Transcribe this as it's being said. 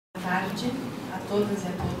tarde a todas e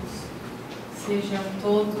a todos. Sejam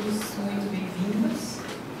todos muito bem-vindos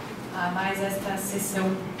a mais esta sessão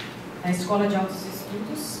da Escola de Altos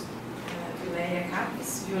Estudos, do Ilea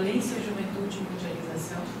CAPES, Violência, Juventude e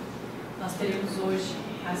Mundialização. Nós teremos hoje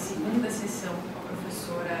a segunda sessão com a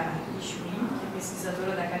professora Chunling, que é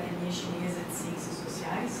pesquisadora da Academia Chinesa de Ciências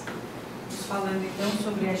Sociais, nos falando então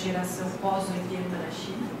sobre a geração pós-80 na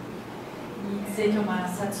China. E dizer que é uma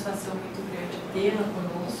satisfação muito grande tê-la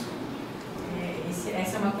conosco.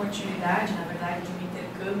 Essa é uma continuidade, na verdade, de um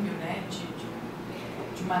intercâmbio, né,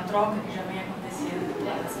 de uma troca que já vem acontecendo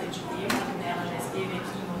há bastante tempo. Né? Ela já esteve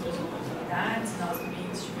aqui em outras oportunidades, nós também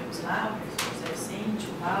estivemos lá, o professor Zé Vicente,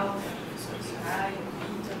 o Walter, o professor Soraya, o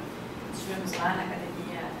Vitor, estivemos lá na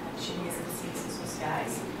Academia Chinesa de Ciências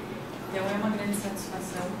Sociais. Então é uma grande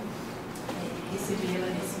satisfação recebê-la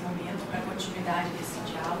nesse momento para a continuidade desse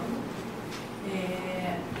diálogo.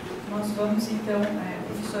 Nós vamos então, o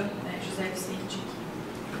professor José Vicente,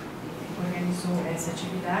 que organizou essa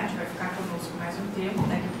atividade, vai ficar conosco mais um tempo,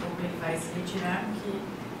 daqui a pouco ele vai se retirar, porque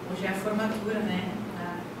hoje é a formatura, né,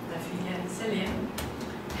 da filha Selena.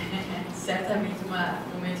 Certamente um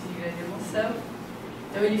momento de grande emoção.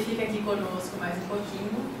 Então ele fica aqui conosco mais um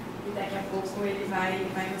pouquinho e daqui a pouco ele vai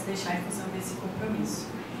nos deixar em função desse compromisso.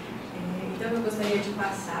 Então eu gostaria de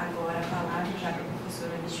passar agora a palavra já para a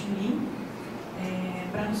professora Chunling,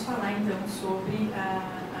 para nos falar então sobre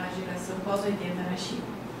a geração pós-80 na China.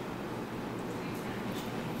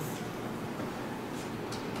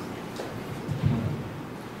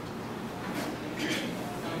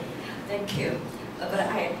 Thank you. But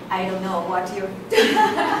I don't know what you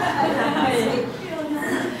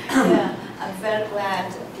yeah, I'm very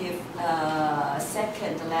glad to give a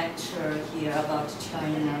second lecture here about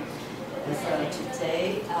China. So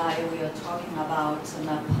today I will talking about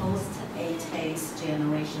the post-80s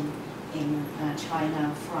generation in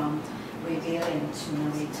China, from rebellion to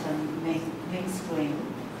return mainstream.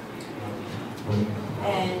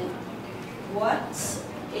 And what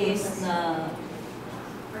is the...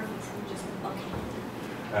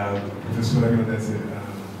 A professora agradece a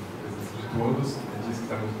presença de todos, diz que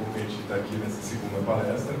está muito contente de estar aqui nessa segunda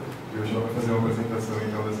palestra, e hoje ela vai fazer uma apresentação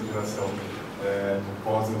então dessa geração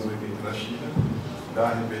pós-anos 80 na China,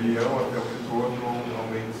 da rebelião até o retorno ao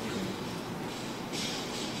mainstream.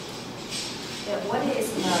 What is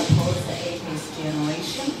the post-80s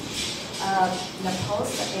generation? The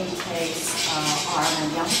post-80s are the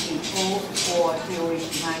young people born during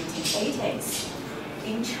 1980s.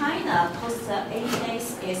 In China,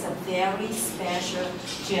 post-80s is a very special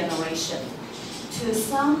generation. To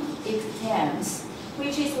some extent,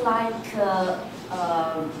 which is like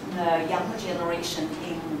the younger generation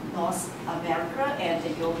in North America and the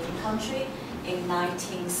European country in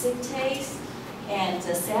 1960s and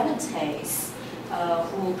 70s,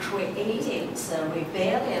 who created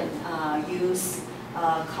rebellion, youth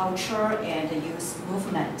culture and youth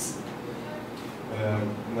movement.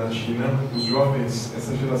 Na China, os jovens,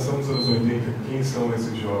 essa geração dos anos 80, quem são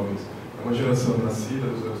esses jovens? É uma geração nascida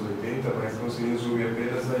nos anos 80, mas não se resume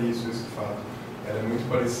apenas a isso, esse fato. Ela é muito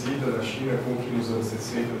parecida na China com o que nos anos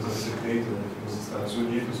 60, nos anos 70, nos Estados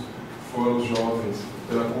Unidos, foram os jovens,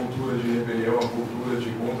 pela cultura de rebelião, a cultura de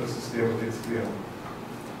contra-sistema que eles criaram.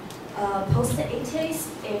 Post-80s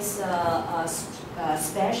is a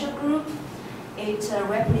special group. It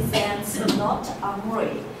represents not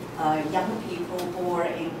only young people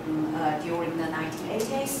born during the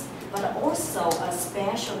 1980s, but also a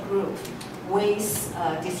special group with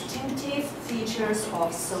distinctive features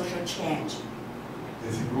of social change.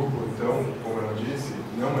 Esse grupo, então, como ela disse,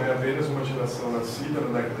 não é apenas uma geração nascida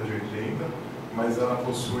na década de 80, mas ela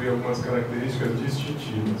possui algumas características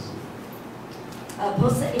distintivas.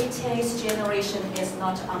 Post-80s generation is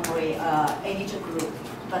not only an age group,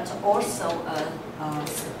 but also a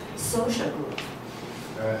social group.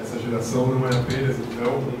 Essa geração não é apenas,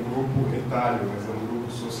 então, um grupo etário, mas é um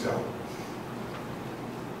grupo social.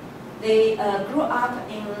 They grew up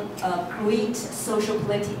in a great social,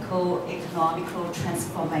 political, economical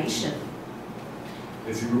transformation.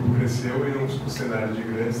 Esse grupo cresceu em um cenário de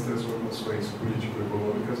grandes transformações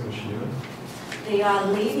político-econômicas na China. They are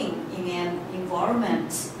living in an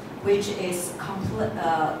environment which is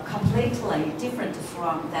completely different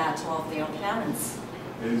from that of their parents.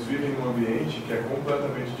 Eles vivem num ambiente que é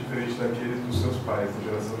completamente diferente daquele dos seus pais, da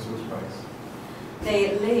geração dos seus pais.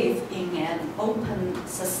 They live in an open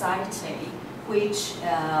society which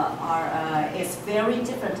is very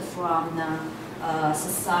different from the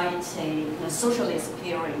society, the socialist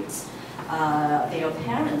period their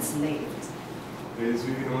parents lived. Eles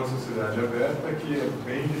vivem numa sociedade aberta que é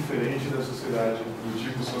bem diferente da sociedade do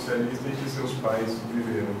tipo socialista em que seus pais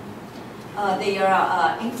viveram. They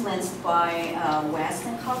are influenced by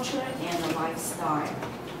Western culture and lifestyle.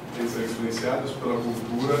 Eles são influenciados pela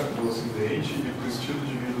cultura do Ocidente e pelo estilo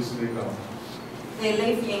de vida ocidental. They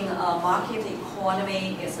live in a market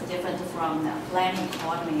economy. It's different from the planned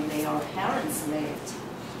economy their parents lived.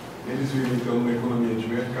 Eles vivem então numa economia de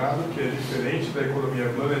mercado que é diferente da economia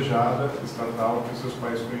planejada estatal que seus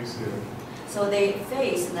pais conheceram. So they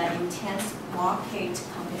face the intense market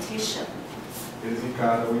competition. Eles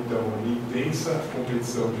encaram então uma intensa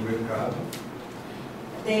competição de mercado.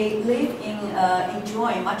 They live in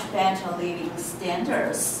enjoy much better living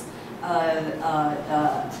standards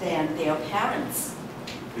than their parents.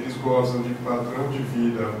 Eles gozam de padrão de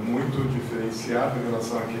vida muito diferenciado em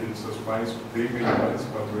relação àquele de seus pais, bem melhores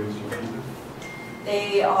padrões de vida.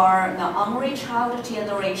 They are the only child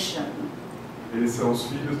generation. Eles são os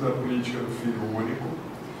filhos da política do filho único.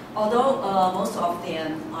 Although most of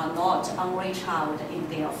them are not only child in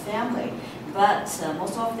their family, but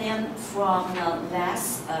most of them from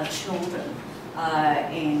less children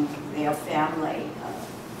in their family.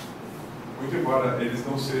 Muito embora eles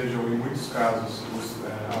não sejam, em muitos casos,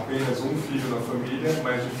 apenas um filho na família,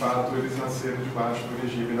 mas de fato eles nasceram debaixo do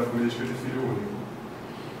regime da política de filho único.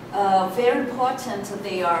 Very important,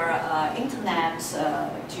 they are internet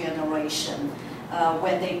generation.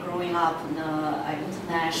 When they growing up in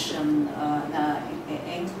internet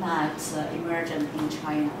emergent in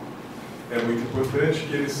China. É muito importante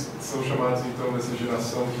que eles são chamados então dessa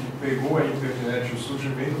geração que pegou a internet, o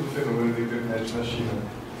surgimento do fenômeno da internet na China.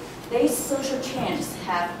 These social changes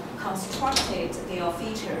have constructed their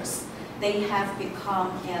features. They have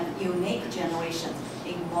become an unique generation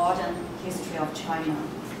in modern history of China.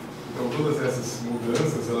 Então todas essas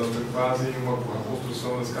mudanças, elas fazem uma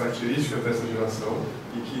construção das características dessa geração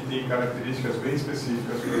e que tem características bem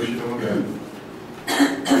específicas para a China moderna.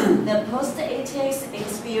 The post-80s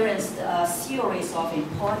experienced a series of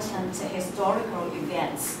important historical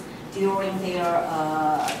events during their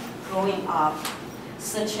growing up,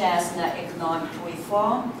 such as the economic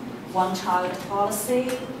reform, one-child policy,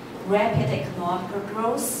 rapid economic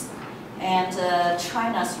growth, and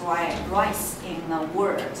China's rise in the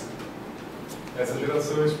world. Essa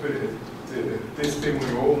geração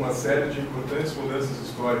testemunhou uma série de importantes mudanças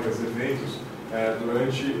históricas, eventos,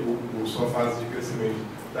 durante sua fase de crescimento,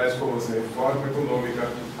 tais como a reforma econômica,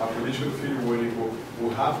 a política do filho único, o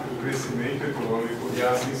rápido crescimento econômico e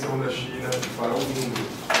a ascensão da China para o mundo,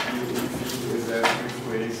 e enfim, exerce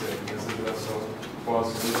influência nessa geração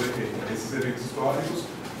pós-80. Esses eventos históricos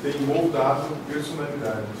têm moldado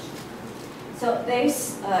personalidades. So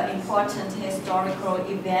these important historical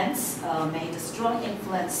events made a strong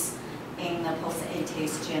influence in the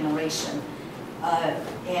post-80s generation,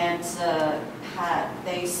 and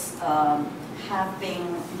these have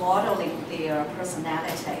been modeling their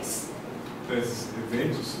personalities. Esses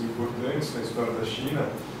eventos importantes na história da China,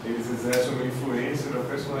 eles exercem uma influência na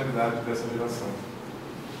personalidade dessa geração.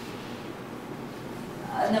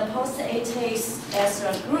 The post-80s as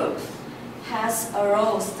a group has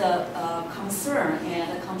aroused concern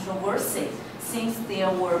and controversy since they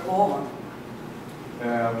were born.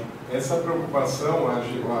 Essa preocupação,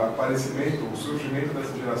 o aparecimento, o surgimento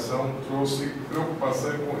dessa geração trouxe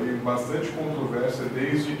preocupação e bastante controvérsia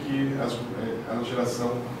desde que a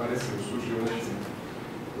geração apareceu, surgiu na China.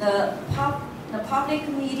 The public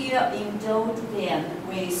media endowed them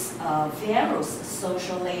with various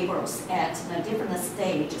social labels at the different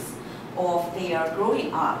stages of their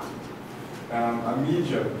growing up. A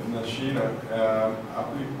mídia na China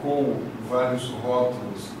aplicou vários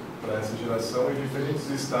rótulos para essa geração em diferentes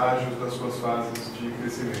estágios das suas fases de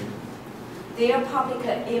crescimento. Their public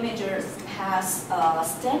images has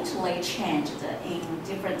constantly changed in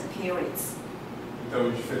different periods. Então,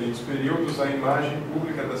 em diferentes períodos, a imagem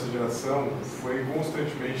pública dessa geração foi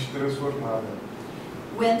constantemente transformada.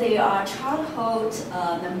 When they are childhood,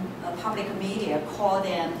 the public media call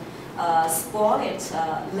them spoiled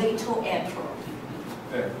little emperor.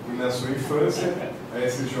 Na sua infância,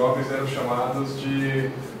 esses jovens eram chamados de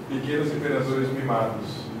pequenos imperadores mimados.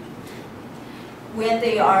 When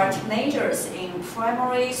they are teenagers in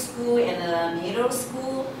primary school and middle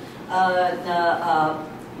school, the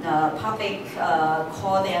public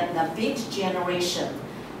call them the beat generation.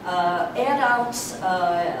 Adults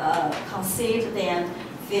consider them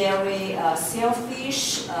very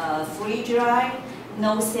selfish, fragile,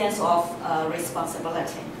 no sense of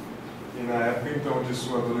responsibility. E na época então de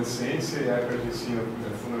sua adolescência e época de ensino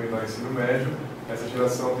fundamental e ensino médio, essa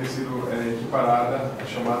geração tem sido equiparada,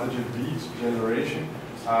 chamada de Beat Generation,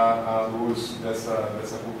 à luz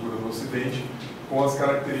dessa cultura do Ocidente, com as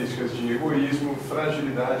características de egoísmo,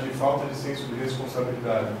 fragilidade e falta de senso de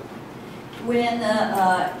responsabilidade. When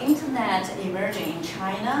internet emerged in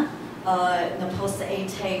China, the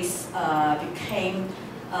post-80s became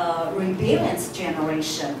rebellious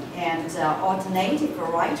generation and alternative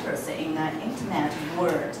writers in the internet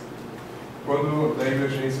world. Quando da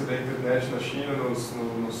emergência da internet na China, na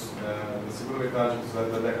segunda metade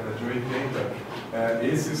da década de 80,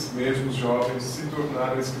 esses mesmos jovens se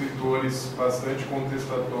tornaram escritores bastante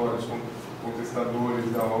contestadores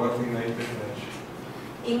da ordem na internet.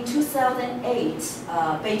 In 2008,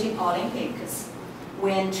 Beijing Olympics,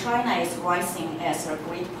 when China is rising as a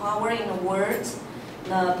great power in the world,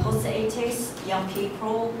 the post-80s young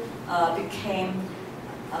people became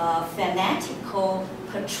fanatical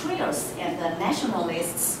patriots and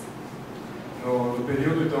nationalists. No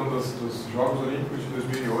período então dos Jogos Olímpicos de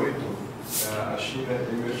 2008, a China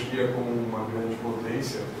emergia como uma grande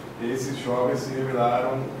potência e esses jovens se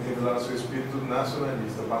revelaram seu espírito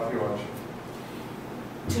nacionalista, patriótico.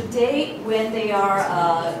 Today, when they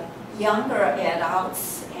are younger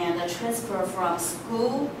adults and transfer from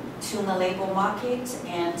school to the labor market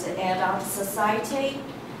and adult society,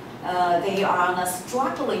 they are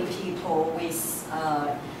struggling people with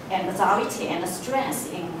anxiety and stress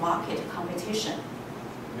in market competition.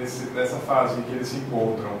 Nessa fase em que eles se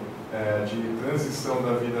encontram de transição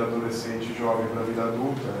da vida adolescente e jovem para a vida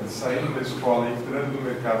adulta, saindo da escola e entrando no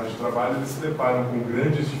mercado de trabalho, eles se deparam com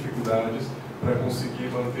grandes dificuldades para conseguir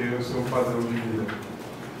manter o seu padrão de vida.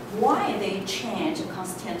 Why they change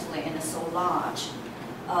constantly and so large?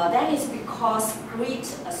 That is because great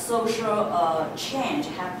social change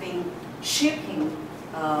have been shaping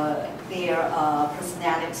their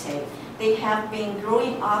personality. They have been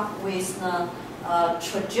growing up with the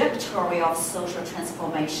trajectory of social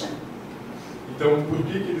transformation. Então, por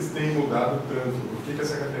que eles têm mudado tanto? Por que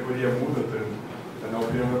essa categoria muda tanto? Na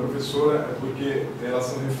opinião da professora, é porque elas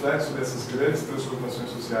são reflexo dessas grandes transformações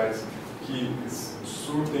sociais que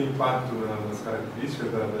surtem impacto nas características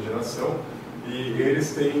da geração e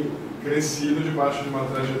eles têm crescido debaixo de uma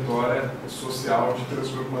trajetória social de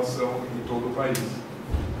transformação em todo o país.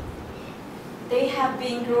 They have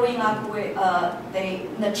been growing up with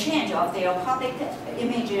the change of their public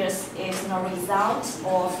images is the result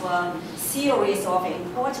of a series of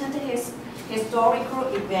important historical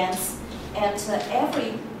events at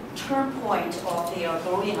every turn point of their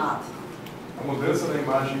growing up. A mudança na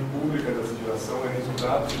imagem pública dessa geração é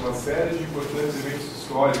resultado de uma série de importantes eventos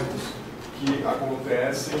históricos que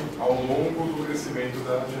acontecem ao longo do crescimento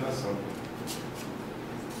da geração.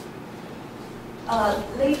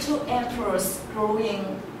 Little emperors growing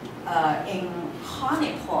in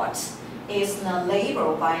honeypot is the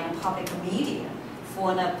label by the public media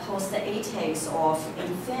for the post-80s of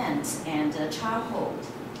infants and childhood.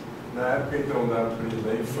 Na época então da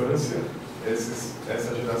infância,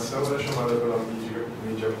 essa geração era chamada pela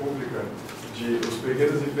mídia pública de os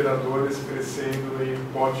pequenos imperadores crescendo em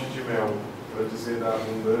pote de mel, para dizer da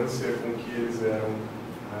abundância com que eles eram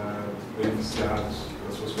beneficiados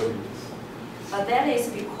pelas suas famílias. But that is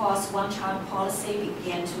because one-child policy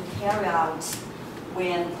began to carry out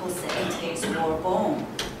when post-80s were born.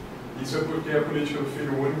 Isso é porque a política do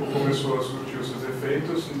filho único começou a surtir os seus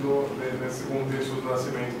efeitos nesse contexto do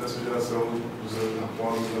nascimento dessa geração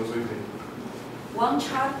após os anos 80.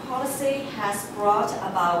 One-child policy has brought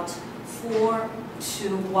about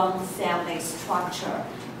 4-to-1 family structure.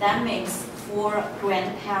 That means 4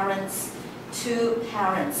 grandparents, 2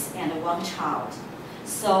 parents, and 1 child.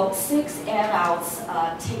 So 6 adults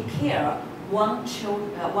take care of one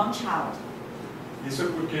child. Isso é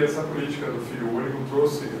porque essa política do filho único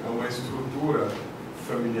trouxe uma estrutura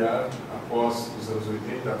familiar após os anos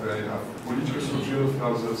 80, a política surgiu no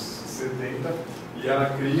final dos anos 70 e ela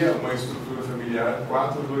cria uma estrutura familiar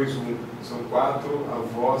 4-2-1. São 4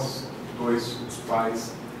 avós, 2 os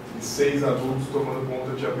pais e 6 adultos tomando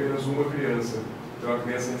conta de apenas uma criança. Então a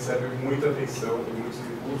criança recebe muita atenção e muitos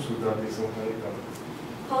recursos da atenção parental.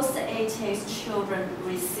 Post-80s children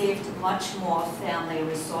received much more family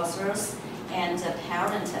resources and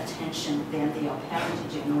parent attention than their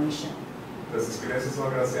parent generation. Essas crianças são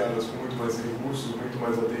agraciadas com muito mais recursos, muito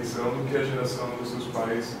mais atenção do que a geração dos seus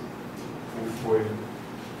pais foi.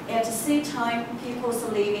 At the same time, people's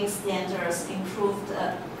living standards improved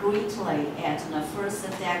greatly at the first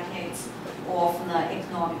decades of the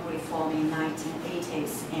economic reform in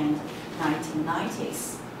 1980s and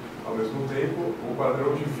 1990s. Ao mesmo tempo, o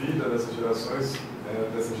padrão de vida dessas gerações,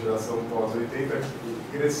 dessa geração pós-80,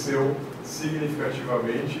 cresceu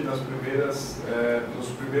significativamente nos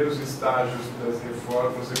primeiros estágios das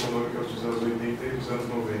reformas econômicas dos anos 80 e dos anos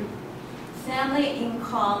 90. Family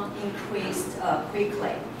income increased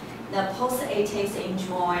quickly, the post-80s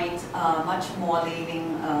enjoyed much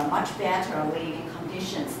better living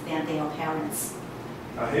conditions than their parents.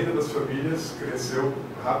 A renda das famílias cresceu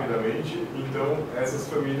rapidamente, então essas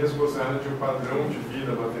famílias gozaram de um padrão de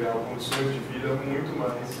vida material, condições de vida muito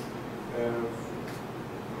mais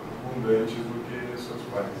abundantes do que seus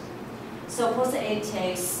pais. So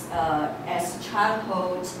post-80s, as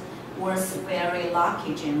childhood, was very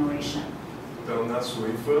lucky generation. Então, na sua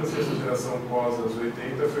infância, essa geração pós anos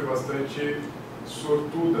 80 foi bastante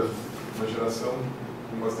sortuda, uma geração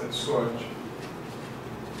com bastante sorte.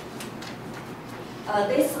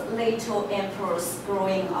 These little emperors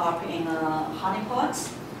growing up in a honeypot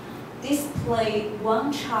display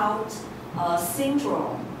one-child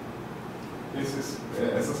syndrome.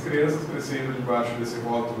 Essas crianças crescendo debaixo desse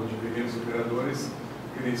rótulo de pequenos imperadores,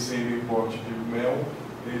 crescendo em pote de mel,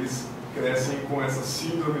 eles crescem com essa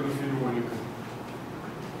síndrome do filho único.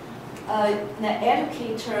 The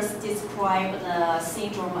educators describe the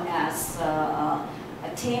syndrome as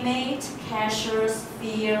timid, cautious,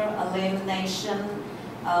 fear, alienation,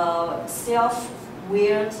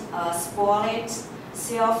 self-willed, spoiled,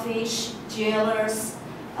 selfish, jealous,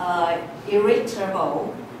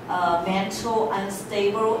 irritable, mental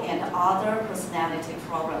unstable, and other personality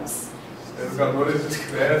problems. Educadores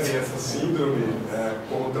descrevem essa síndrome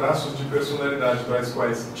como traços de personalidade, tais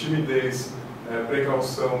quais timidez,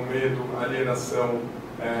 precaução, medo, alienação,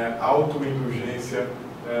 autoindulgência,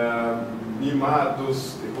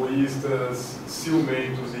 mimados, egoístas,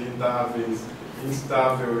 ciumentos, irritáveis,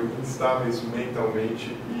 instáveis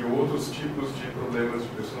mentalmente e outros tipos de problemas de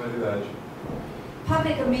personalidade.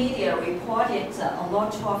 Public media reported a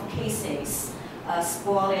lot of cases,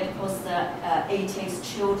 spoiled post-80s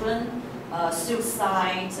children,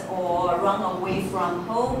 suicide or run away from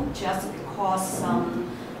home just because some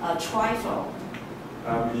trifle.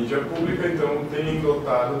 A mídia pública, então,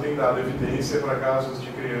 tem dado evidência para casos de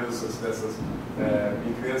crianças,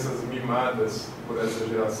 crianças mimadas por essa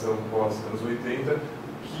geração pós-anos 80,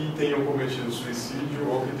 que tenham cometido suicídio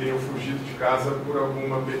ou que tenham fugido de casa por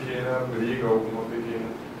alguma pequena briga, alguma pequena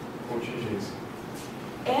contingência.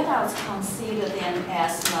 Adults consider them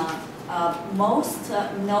as the most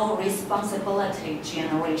no responsibility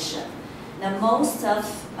generation, the most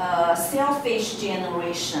selfish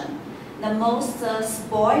generation, the most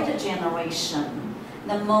spoiled generation,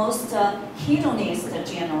 the most hedonist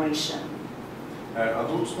generation.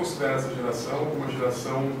 Adultos consideram essa geração uma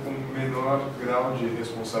geração com menor grau de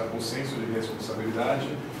com senso de responsabilidade,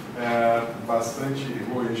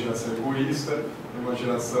 geração egoísta, uma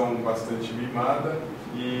geração bastante mimada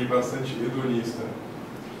e bastante hedonista.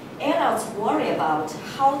 Adults worry about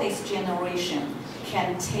how this generation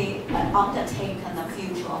can undertake the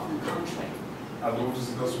future of the country. Adultos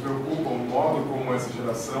então se preocupam no modo como essa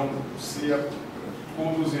geração se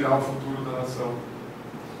conduzirá ao futuro da nação.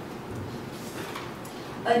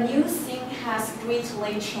 A new thing has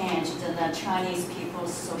greatly changed the Chinese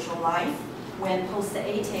people's social life when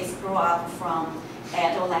post-80s grow up from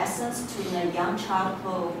adolescence to the young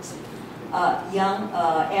childhood, young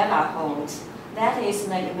adulthood. That is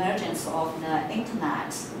the emergence of the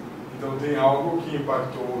internet. Então tem algo que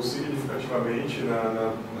impactou significativamente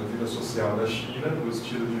na vida social da China, no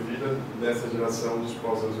estilo de vida dessa geração dos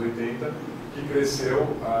pós-anos 80, que cresceu,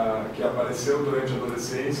 que apareceu durante a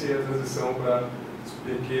adolescência e a transição para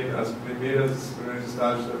os primeiros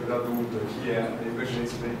estágios da vida adulta, que é a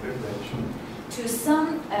emergência da internet. To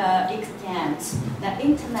some extent, the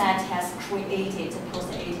internet has created the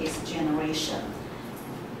post-80s generation.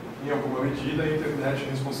 Em alguma medida, a internet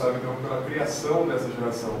é responsável então pela criação dessa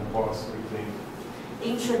geração pós-80.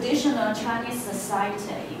 In traditional Chinese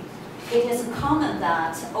society, it is common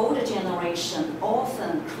that older generation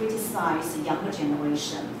often criticize the younger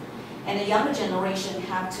generation, and the younger generation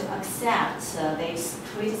have to accept this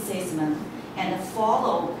criticism and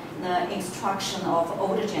follow the instruction of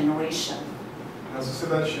older generation. Na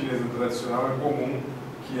sociedade chinesa tradicional é comum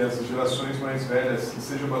que as gerações mais velhas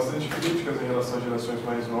sejam bastante críticas em relação às gerações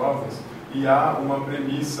mais novas, e há uma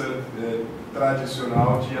premissa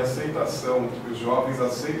tradicional de aceitação, que os jovens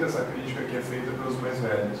aceitam essa crítica que é feita pelos mais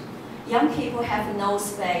velhos. Young people have no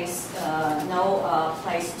space, no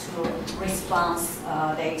place to respond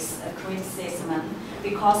this criticism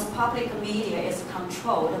because public media is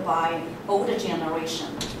controlled by older generation.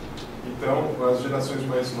 Então, as gerações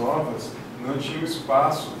mais novas não tinham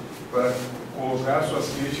espaço para colocar suas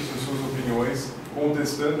críticas e suas opiniões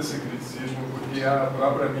contestando esse criticismo, porque a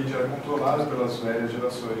própria mídia era controlada pelas velhas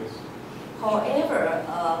gerações. However,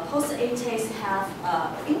 post-80s have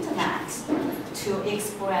internet to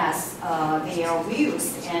express their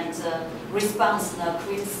views and respond to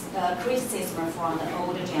criticism from the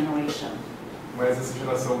older generation. Mas essa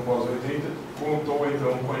geração pós-80 contou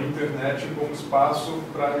então com a internet como espaço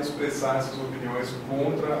para expressar essas opiniões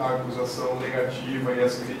contra a acusação negativa e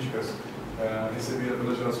as críticas recebidas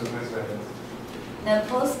pelas gerações mais velhas. The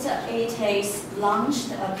post-80s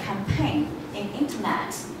launched a campaign in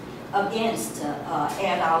internet against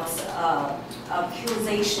adults'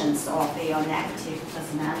 accusations of their negative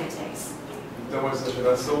personalities. Então essa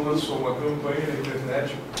geração lançou uma campanha na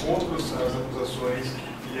internet contra as acusações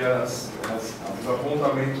e os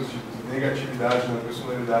apontamentos de negatividade na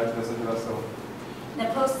personalidade dessa geração. The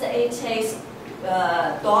post-80s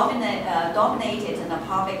dominated the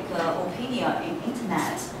public opinion in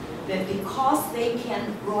internet because they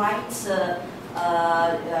can write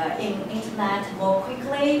in internet more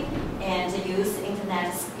quickly and use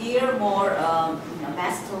internet skill more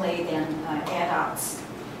vastly than adults.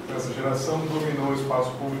 Essa geração dominou o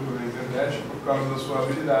espaço público da internet por causa da sua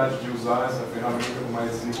habilidade de usar essa ferramenta com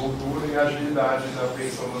mais desenvoltura e agilidade na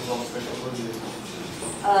apreensão das novas tecnologias.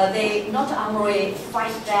 They not only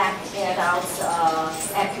fight back adults'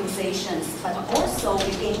 accusations, but also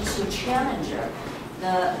begin to challenge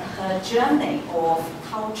the hegemony of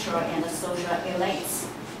culture and social elites.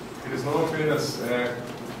 Eles não apenas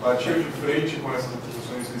batiam de frente com essas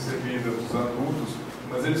acusações recebidas dos adultos,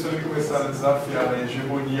 mas eles também começaram a desafiar a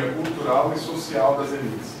hegemonia cultural e social das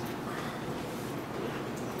elites.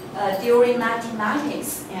 During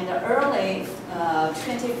 1990s and the early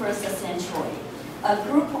 21st century, a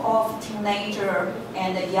group of teenager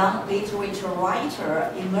and young literature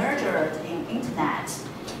writer emerged in internet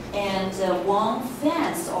and won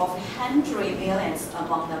fans of hundred millions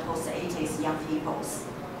among the post-80s young peoples.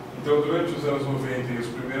 Então, durante os anos 90 e os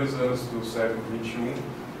primeiros anos do século XXI,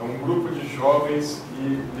 um grupo de jovens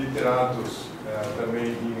e literatos,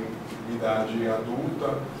 também em idade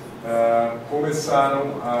adulta,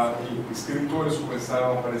 escritores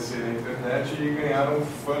começaram a aparecer na internet e ganharam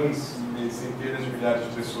fãs, centenas de milhares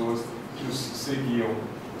de pessoas que os seguiam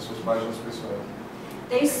nas suas páginas pessoais.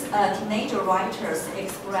 These teenager writers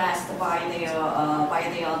expressed by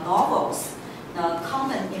their novels the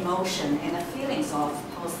common emotion and the feelings of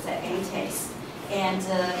post-80s and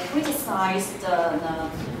criticized the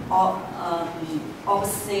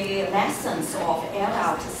obsolescence of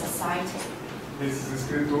adult society. Esses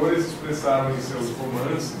escritores expressaram em seus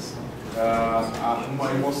romances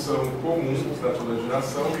uma emoção comum para toda a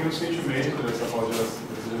geração e um sentimento dessa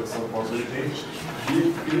geração pós-80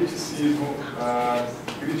 de criticismo,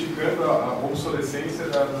 criticando a obsolescência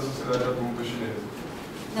da sociedade adulta chinesa.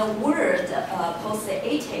 The word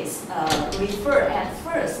post-80s referred at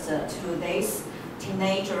first to these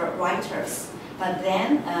teenager writers, but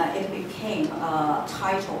then it became a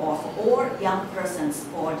title of all young persons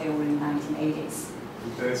born during 1980s.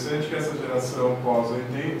 Interessante que essa geração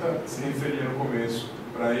pós-80 se referia no começo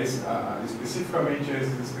para especificamente a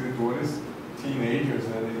esses escritores, teenagers,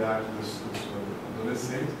 na idade dos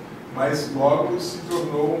adolescentes, mas logo se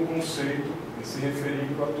tornou um conceito se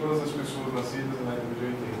referindo a todas as pessoas nascidas na década de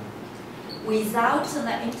 80. Without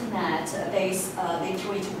the internet, these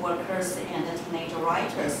literature workers and the teenager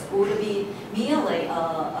writers would be merely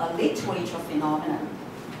a literature phenomenon.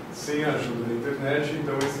 Sem a ajuda da internet,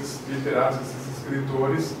 então esses literatos, esses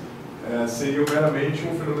escritores seriam meramente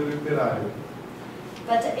um fenômeno literário.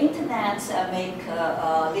 But the internet make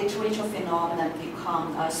a literature phenomenon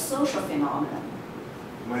become a social phenomenon.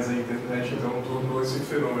 Mas a internet então tornou esse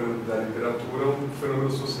fenômeno da literatura um fenômeno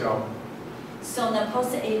social. So the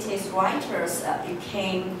post-80s writers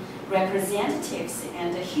became representatives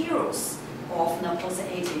and heroes of the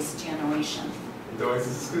post-80s generation. Então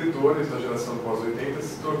esses escritores da geração pós-80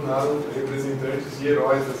 se tornaram representantes e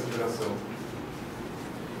heróis dessa geração.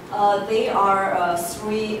 They are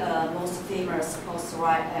three most famous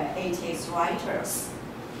post-80s writers.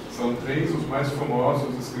 São três os mais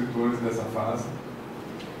famosos escritores dessa fase.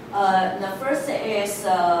 The first is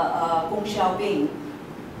Gong Xiaobing.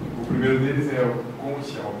 O primeiro deles é o Gong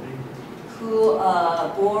Xiaobing, who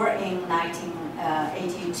born in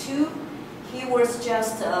 1982. He was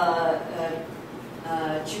just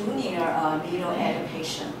junior middle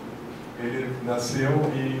education. Ele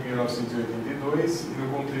nasceu em 1982 e no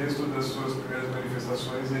contexto das suas primeiras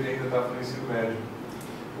manifestações ele ainda estava no ensino médio.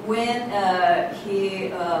 When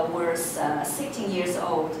he was 16 years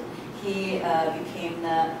old, he became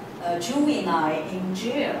a juvenile in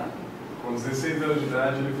jail. Com 16 anos de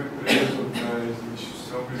idade ele foi preso na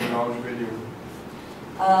instituição prisional juvenil.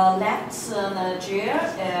 Left jail,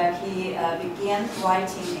 he began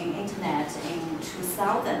writing in internet in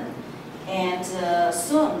 2000 and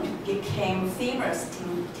soon became famous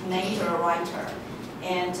teenager writer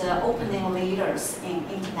and opening leaders in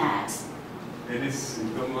internet.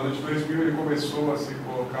 Então, no ano de 2000, ele começou a se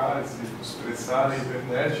colocar, a se expressar na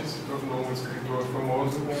internet e se tornou um escritor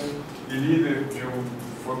famoso e líder de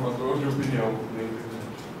formador de opinião na internet.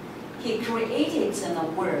 He created a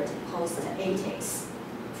word post-80s.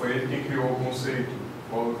 Foi ele quem criou o conceito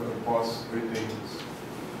pós-80s.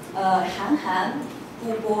 Han,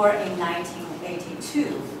 who born in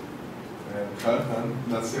 1982. Han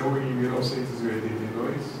nasceu em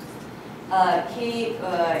 1982. He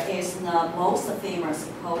is the most famous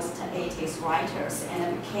post-80s writers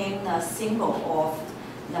and became the symbol of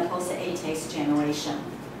the post-80s generation.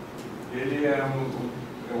 Ele é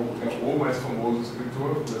o mais famoso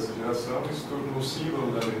escritor dessa geração e se tornou o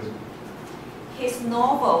símbolo da mesma. His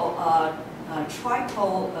novel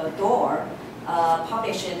Triple Door,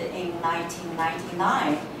 published in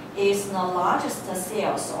 1999, is the largest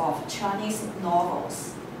sales of Chinese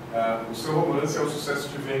novels. O seu romance é um sucesso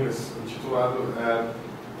de vendas, intitulado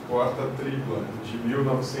Porta Tripla, de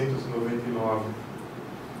 1999.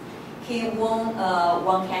 He won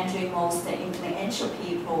 100 Most Influential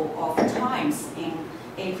People of Times in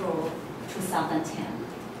April 2010.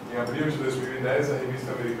 Em abril de 2010, a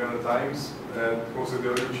revista americana Times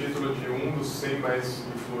concedeu-lhe o título de dos 100 mais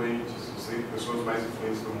influentes, 100 pessoas mais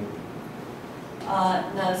influentes do mundo.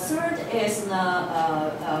 The third is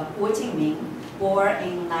Juventude, born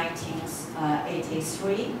in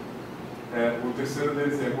 1983. O terceiro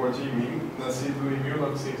deles é Chunling, nascido em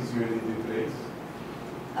 1983.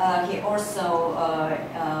 He also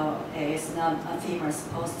is a famous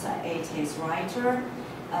post-80s writer.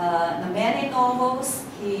 The many novels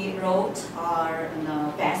he wrote are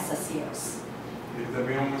bestsellers. Ele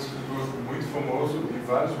também é um escritor muito famoso e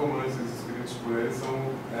vários romances escritos por ele são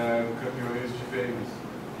campeões de vendas.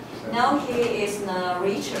 Now he is the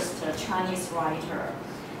richest Chinese writer,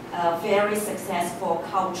 a very successful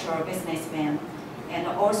cultural businessman, and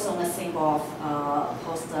also the symbol of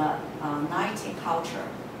post-90 culture.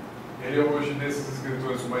 Ele é hoje desses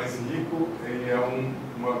escritores o mais rico, ele é um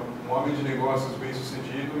homem de negócios bem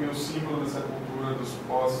sucedido e o símbolo dessa cultura dos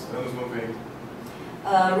pós-anos 90.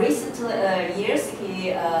 Recent years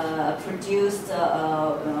he produced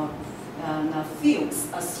films,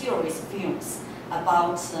 a series of films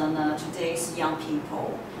about today's young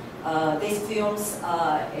people. These films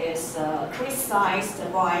is criticized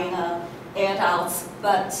by adults,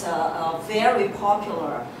 but very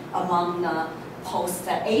popular among the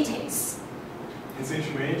post-80s.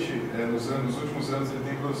 Recentemente, nos últimos anos, ele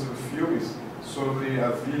tem produzido filmes sobre a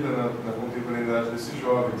vida na contemporaneidade desses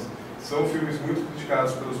jovens. São filmes muito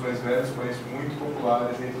criticados pelos mais velhos, mas muito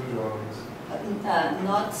populares entre os jovens.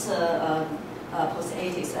 Not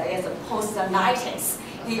post-80s, it's post-90s.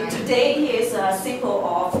 Today he is a symbol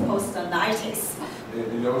of post-90s.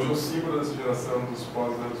 Ele é hoje o símbolo dessa geração dos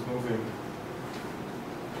pós-anos 90.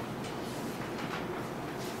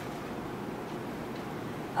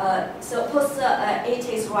 So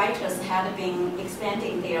post-80s writers had been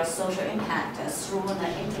expanding their social impact through the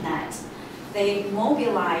internet. They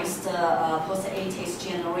mobilized the post-80s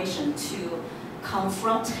generation to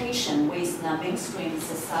confrontation with the mainstream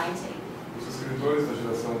society. Os escritores da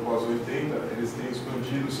geração pós-80, eles têm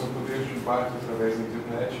expandido seu poder de impacto através da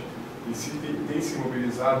internet e têm se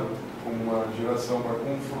mobilizado como uma geração para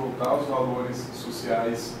confrontar os valores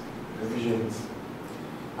sociais vigentes.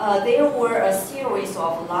 There were a series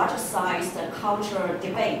of large-sized cultural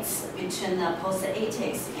debates between the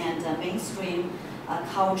post-80s and the mainstream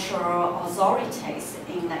cultural authorities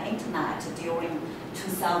in the internet during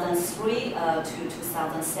 2003 to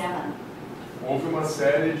 2007. Houve uma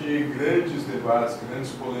série de grandes debates,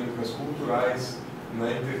 grandes polêmicas culturais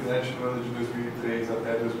na internet no ano de 2003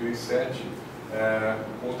 até 2007,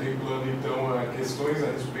 contemplando então questões a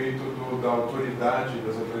respeito das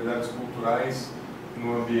autoridades culturais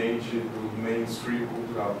no ambiente do mainstream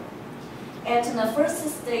cultural. At the first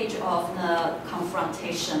stage of the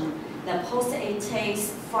confrontation, the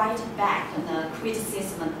post-80s fight back the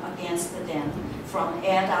criticism against them from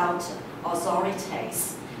adult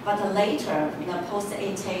authorities. But later, the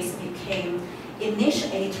post-80s became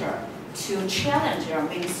initiator to challenge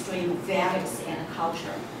mainstream values and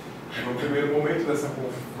culture. No primeiro momento dessa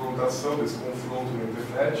confrontação, desse confronto na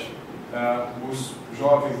internet, os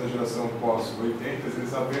jovens da geração pós-80,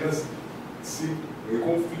 eles apenas se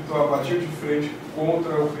batiam de frente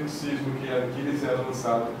contra o criticismo que lhes era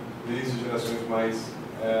lançado desde gerações mais,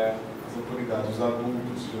 as autoridades, os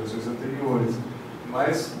adultos, gerações anteriores.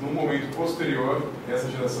 mas no momento posterior, essa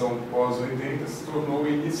geração pós-80 se tornou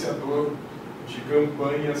iniciador de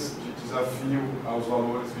campanhas de desafio aos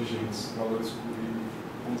valores vigentes, valores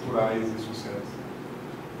culturais e sociais.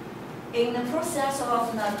 In the process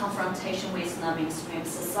of the confrontation with the mainstream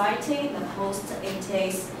society, the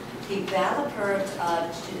post-80s developed a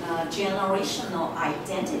generational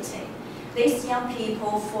identity. These young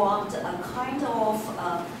people formed a kind of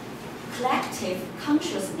collective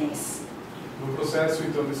consciousness. No processo,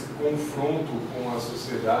 então, desse confronto com a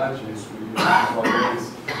sociedade e os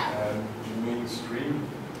valores de mainstream,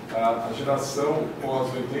 a geração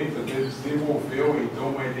pós-80 desenvolveu, então,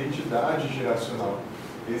 uma identidade geracional.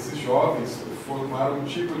 Esses jovens formaram um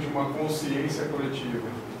tipo de uma consciência coletiva.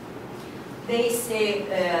 They say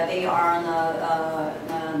they are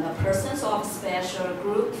the persons of special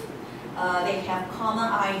group. They have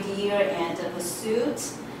common idea and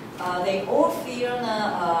pursuit. They all feel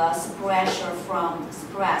pressure from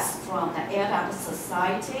the adult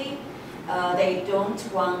society. They don't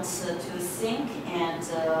want to think and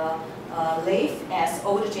live as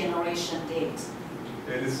old generation did.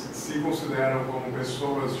 Eles se consideram como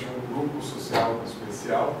pessoas de um grupo social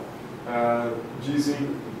especial.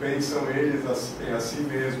 Pensam eles a si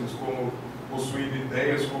mesmos como possuindo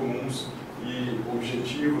ideias comuns e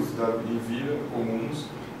objetivos de vida comuns,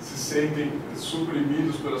 se sentem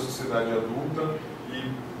suprimidos pela sociedade adulta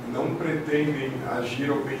e não pretendem agir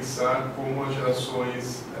ou pensar como as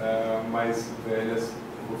gerações mais velhas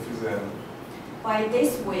o fizeram. By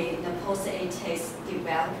this way, the post-80s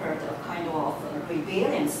developed a kind of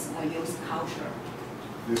rebellious youth culture.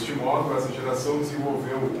 Deste modo, essa geração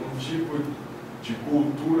desenvolveu tipo de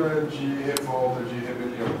cultura de revolta, de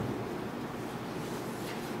rebelião.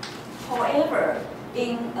 However,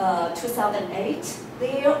 in 2008,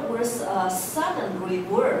 there was a sudden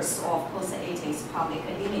reverse of post-80s public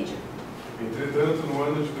image. Entretanto, no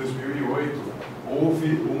ano de 2008,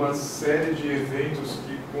 houve uma série de eventos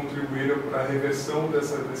que contribuíram para a reversão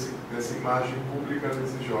dessa imagem pública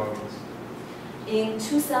desses jovens. In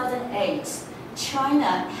 2008,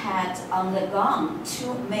 China had undergone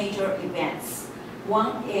two major events.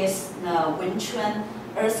 One is the Juventude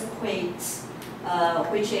earthquake,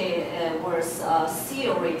 which was a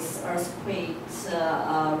serious earthquake,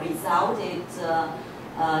 resulted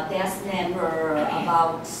death number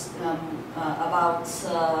about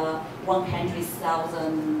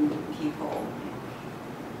 100,000 people.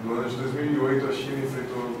 No ano de 2008, a China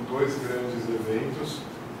enfrentou dois grandes eventos.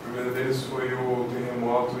 O primeiro deles foi o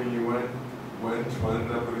terremoto em Juventude,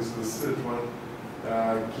 na província do Sichuan,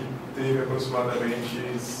 que teve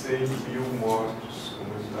aproximadamente 100 mil mortos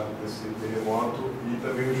como resultado desse terremoto, e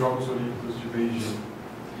também os Jogos Olímpicos de Beijing.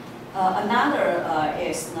 Another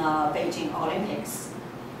is the Beijing Olympics.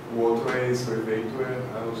 O outro o evento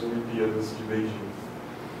as Olimpíadas de Beijing.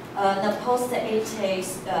 The post-80s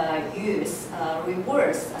youth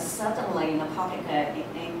reversed suddenly the public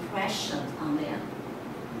impression on them.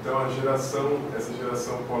 Então essa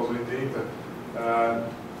geração pós-80,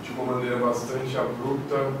 de uma maneira bastante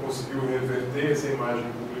abrupta, conseguiu reverter essa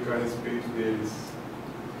imagem pública a respeito deles.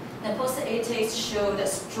 The post-80s showed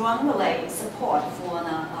strongly support for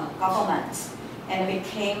the government and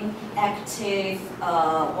became active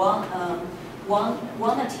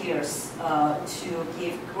volunteers to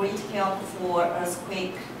give great help for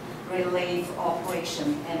earthquake relief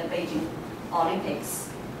operation and the Beijing Olympics.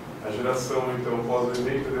 A geração, então,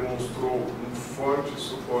 pós-80 demonstrou forte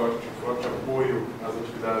suporte, forte apoio às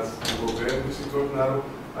atividades do governo e se tornaram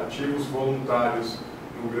ativos voluntários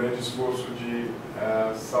no grande esforço de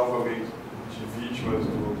salvamento de vítimas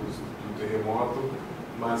do terremoto,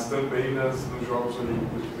 mas também nos Jogos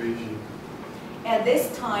Olímpicos de Beijing. At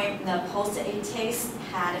this time, the post-80s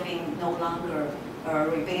had been no longer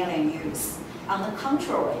rebellion youth. On the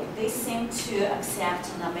contrary, they seemed to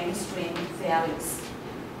accept the mainstream values.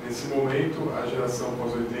 Nesse momento, a geração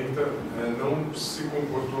pós-80 não se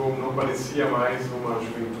comportou, não parecia mais uma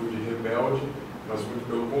juventude rebelde, mas muito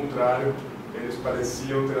pelo contrário, eles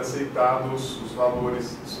pareciam ter aceitado os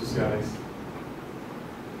valores sociais.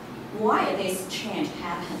 Why this change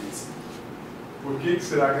happened? Por que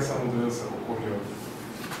será que essa mudança ocorreu?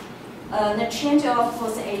 The change of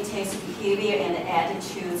post-80s behavior and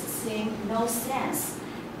attitudes seem no sense,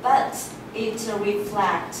 but it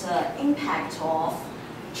reflects the impact of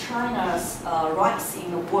China's rise in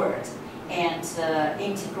the world and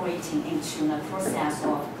integrating into the process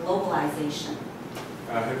of globalization.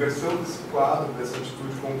 A reversão desse quadro, dessa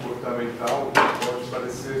atitude comportamental, pode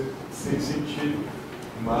parecer sem sentido,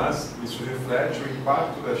 mas isso reflete o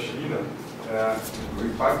impacto da China o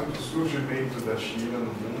impacto do surgimento da China no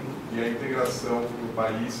mundo e a integração do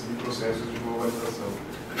país em processos de globalização.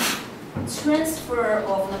 Transfer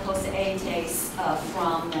of the post-80s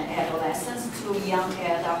from adolescence to young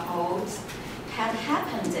adulthood had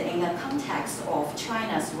happened in the context of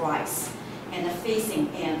China's rise and facing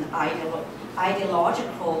an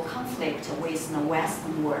ideological conflict with the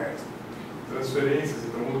Western world. Transferências,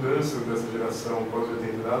 então mudanças dessa geração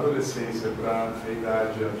pós-80 da adolescência para a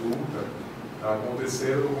idade adulta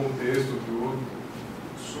aconteceram no contexto do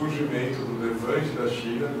surgimento do levante da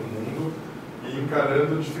China no mundo e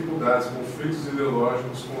encarando dificuldades, conflitos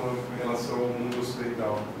ideológicos em relação ao mundo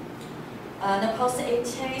ocidental. The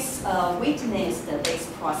post-80s witnessed this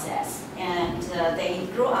process and they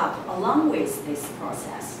grew up along with this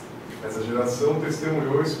process. Essa geração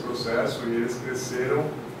testemunhou esse processo e eles cresceram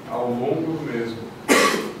ao longo do mesmo.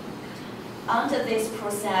 Under this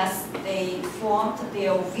process, they formed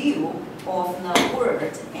their view of the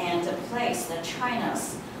world and placed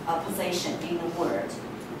China's position in the world.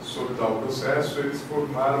 Sobre tal processo, eles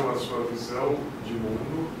formaram a sua visão de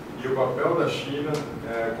mundo e o papel da China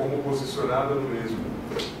como posicionada no mesmo.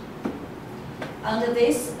 Under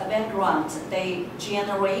this background, they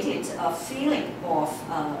generated a feeling of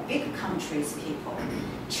big country's people.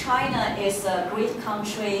 China is a great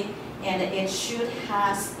country and it should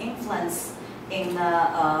have influence in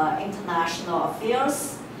international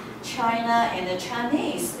affairs. China and the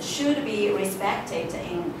Chinese should be respected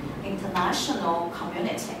in international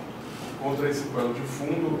community. Contra esse pano de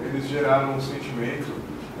fundo, eles geraram um sentimento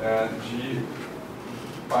de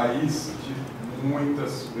país de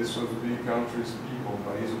muitas pessoas, big countries people, um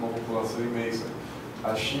país de uma população imensa.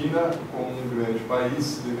 A China, como um grande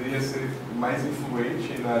país, deveria ser mais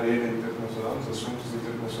influente na arena internacional, nos assuntos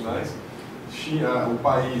internacionais. O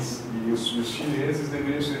país e os chineses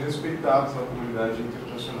deveriam ser respeitados na comunidade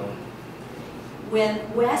internacional. When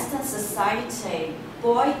Western society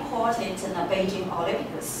boycotted the Beijing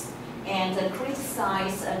Olympics and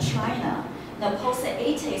criticized China, the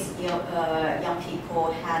post-80s young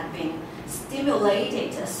people had been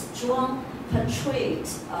stimulated a strong patriot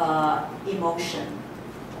emotion.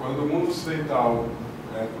 Quando o mundo ocidental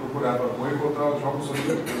procurava boicotar os Jogos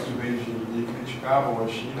Olímpicos de Beijing e criticavam a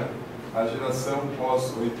China, a geração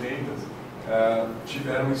pós-80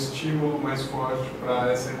 tiveram um estímulo mais forte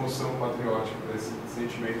para essa emoção patriótica, para esse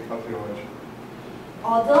sentimento patriótico.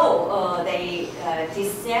 Although they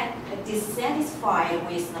dissatisfied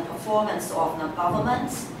with the performance of the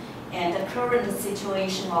government and the current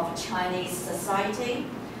situation of Chinese society,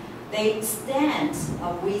 they stand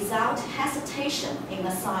without hesitation in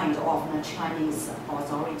the side of the Chinese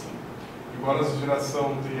authority. Embora essa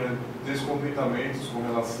geração tenha descontentamentos com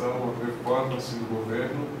relação à performance do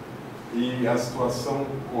governo e à situação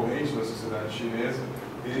corrente da sociedade chinesa,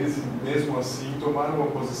 eles mesmo assim tomaram uma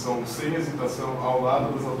posição sem hesitação ao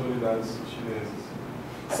lado das autoridades chinesas.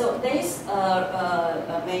 So this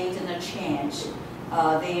made a change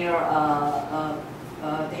their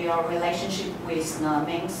relationship with the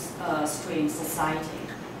mainstream society.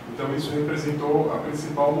 Então isso representou a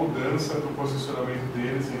principal mudança do posicionamento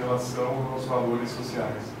deles em relação aos valores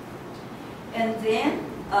sociais. And then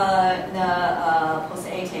the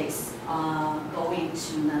post-80s going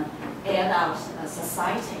to the adult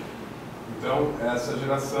society. Então essa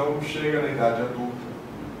geração chega na idade adulta.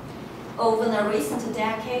 Over the recent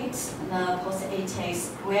decades, the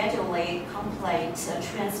post-80s gradually complete a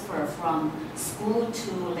transfer from school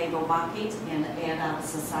to labor market and adult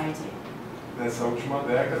society. Nessa última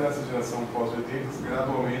década, essa geração pós-80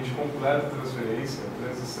 gradualmente completa a transferência, a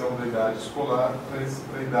transição da idade escolar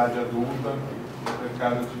para a idade adulta,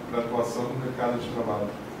 para a atuação no mercado de trabalho.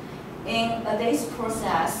 In this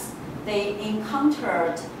process, they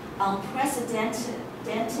encountered unprecedented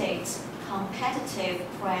competitive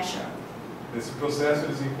pressure. Nesse processo,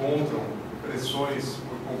 eles encontram pressões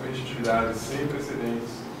por competitividade sem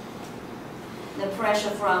precedentes. The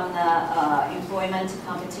pressure from the employment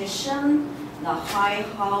competition, the high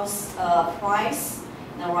house price,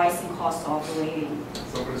 the rising cost of living.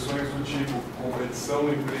 São pressões do tipo competição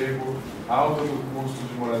no emprego, alta do custo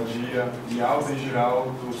de moradia e alta em geral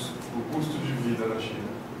do custo de vida na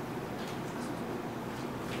China.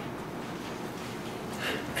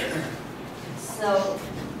 So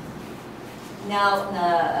now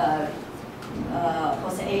the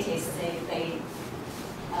post-80s they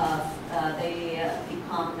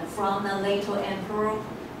become from the little emperor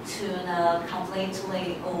to the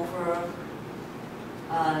completely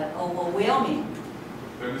overwhelming.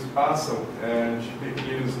 Então eles passam de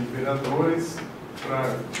pequenos imperadores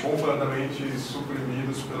para completamente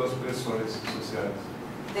suprimidos pelas pressões sociais.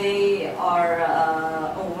 They are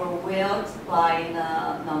overwhelmed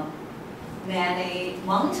many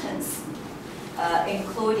mountains,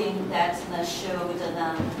 including that showed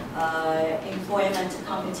the employment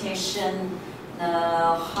competition,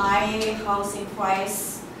 the high housing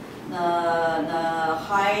price, the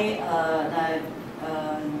high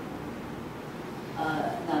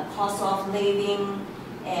the cost of living,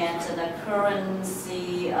 and the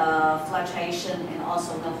currency fluctuation, and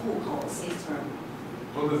also the hukou system.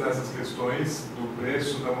 Todas essas questões do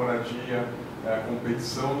preço da moradia, a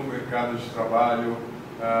competição no mercado de trabalho,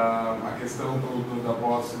 a questão da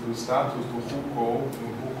posse do status do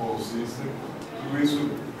hukou system, tudo isso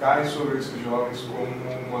cai sobre esses jovens como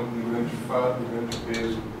um grande fato, um grande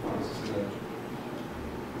peso na sociedade.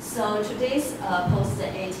 So today's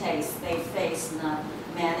post-ATES, they face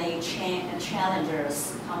many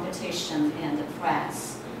challenges, competition, and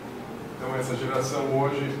press. Então essa geração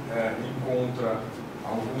hoje encontra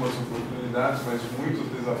algumas oportunidades, mas muitos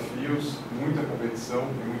desafios, muita competição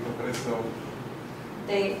e muita pressão.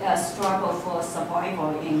 They struggle for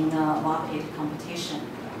survival in market competition.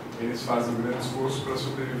 Eles fazem um grande esforço para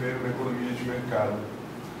sobreviver numa economia de mercado.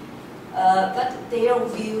 But their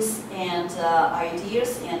views and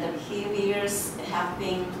ideas and behaviors have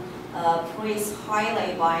been praised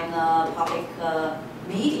highly by the public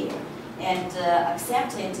media and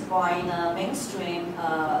accepted by the mainstream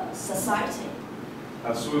society.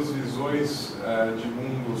 As suas visões de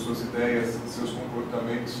mundo, suas ideias, seus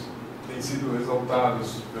comportamentos têm sido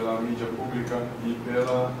exaltados pela mídia pública e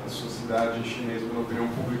pela sociedade chinesa, pela opinião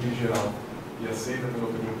pública em geral, e aceita pela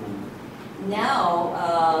opinião pública. Now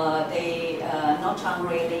they not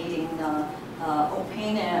only leading the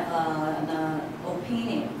opinion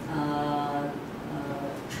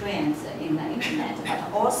trends in the internet, but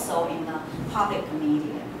also in the public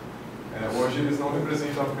media. Hoje eles não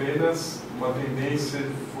representam apenas uma tendência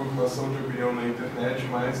de formação de opinião na internet,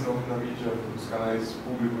 mas na mídia, nos canais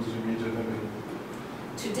públicos de mídia também.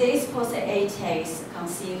 Today's post-ATES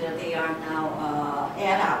consider they are now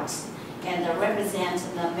adults and represent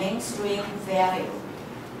the mainstream value.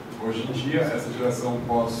 Hoje em dia, essa geração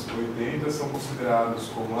pós-80 são considerados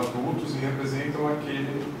como adultos e representam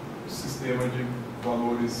aquele sistema de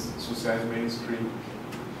valores sociais mainstream.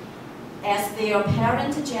 As their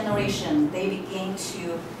parent generation, they begin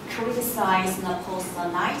to criticize the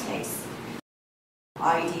post-90s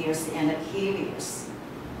ideas and behaviors.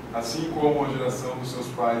 Assim como a geração dos seus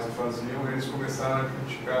pais faziam, eles começaram a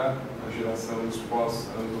criticar a geração dos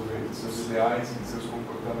pós-anos 90, seus ideais e seus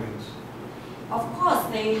comportamentos. Of course,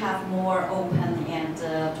 they have more open and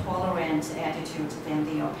tolerant attitude than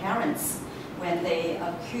their parents when they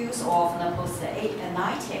accuse of the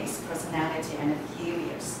post-90s personality and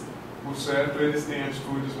behaviors. Por certo, eles têm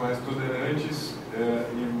atitudes mais tolerantes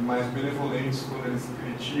e mais benevolentes quando eles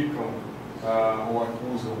criticam ou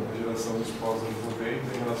acusam a geração dos pós-anos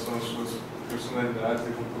 90 em relação às suas personalidades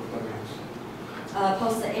e comportamentos.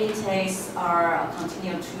 Post-80s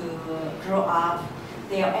continue to grow up.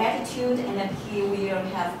 Their attitude and behavior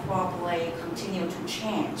have probably continued to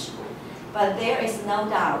change. But there is no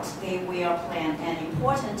doubt they will play an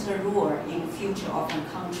important role in the future of the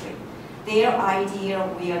country. Their idea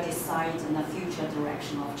will decide the future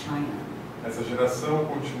direction of China. Essa geração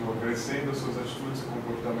continua crescendo, suas atitudes e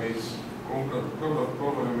comportamentos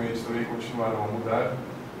provavelmente também continuarão a mudar,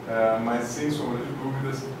 mas sem sombra de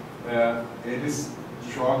dúvidas, eles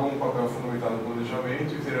jogam um papel fundamental no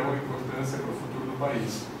planejamento e terão importância para o futuro do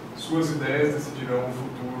país. Suas ideias decidirão o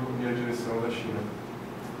futuro e a direção da China.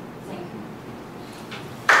 Thank you.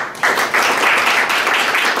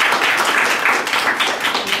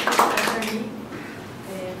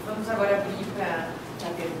 Vamos agora abrir para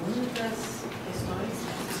perguntas, questões, se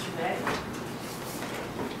vocês tiverem.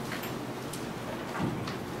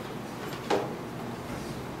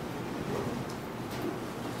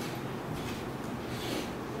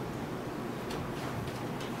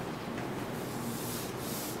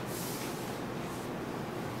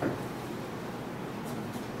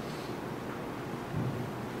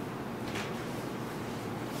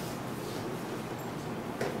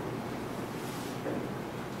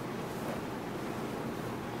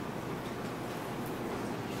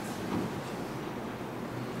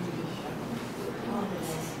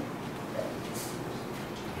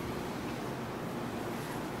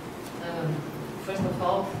 First of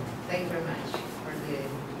all, thank you very much for the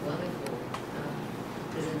wonderful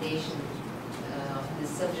presentation of this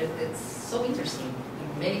subject that's so interesting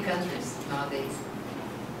in many countries nowadays.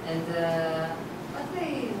 And what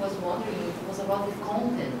I was wondering was about the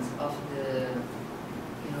content of the,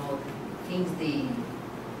 things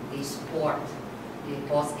they support, the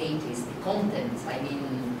post-80s, the content. I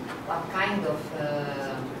mean, what kind of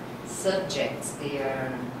subjects they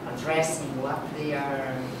are addressing, what they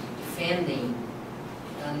are defending,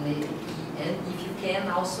 and if you can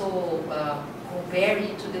also compare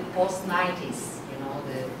it to the post-90s, you know,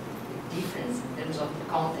 the difference in terms of the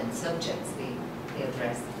content, subjects they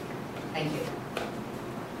address. Thank you.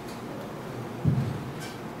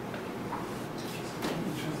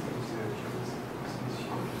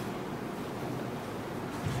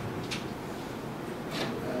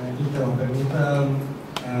 Então, a pergunta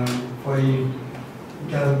foi o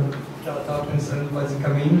que ela estava pensando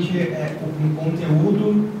basicamente é um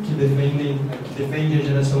conteúdo que defende a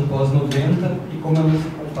geração pós-90 e como ela se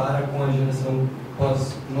compara com a geração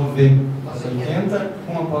pós-90, pós-80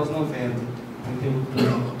 com a pós-90,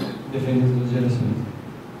 conteúdo defendendo as gerações.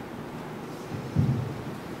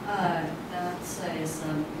 That is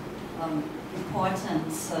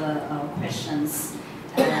important questions.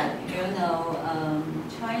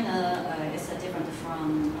 China is different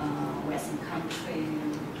from Western country,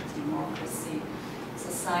 democracy,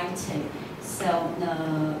 society. So the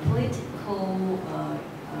political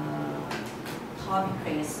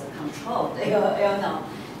topic is controlled.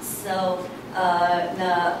 So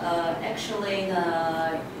actually the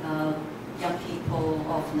young people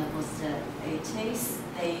of the post-80s,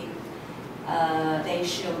 they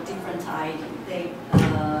show different ideas. They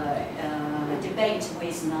debate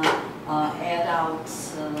with adult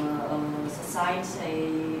society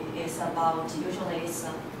is about usually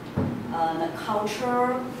the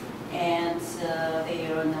culture and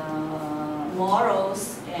their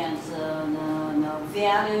morals and the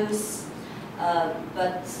values,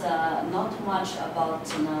 but not much about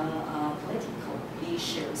political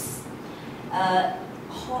issues.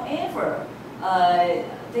 However,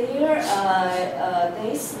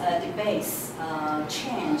 these debates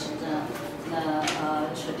changed the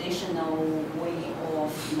traditional way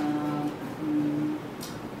of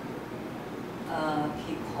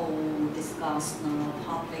people discuss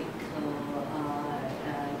public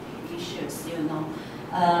issues.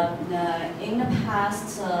 In the past,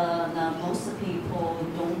 most people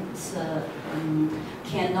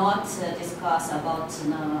cannot discuss about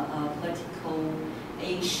political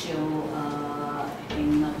issue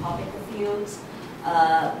in the public field.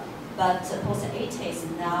 But post-80s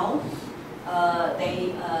now,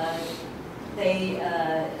 they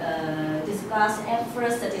discuss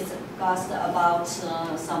about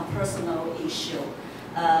some personal issue,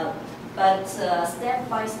 but step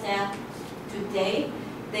by step today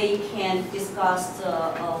they can discuss a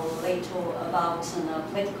little about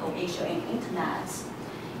political issue in internet,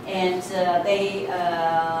 and they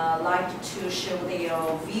like to show their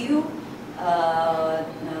view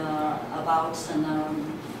about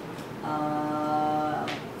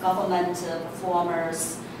government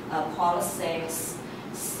performers, policies.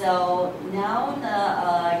 So now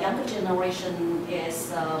the younger generation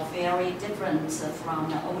is very different from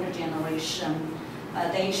the older generation.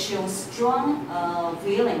 They show strong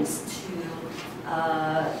feelings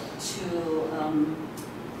to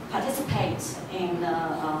participate in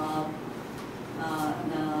the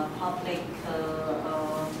public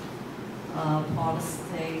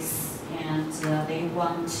policies, and they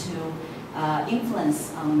want to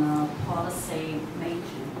influence on the policy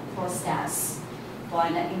making process by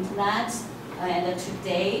the internet. And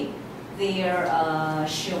today they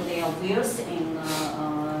show their views in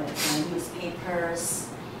newspapers,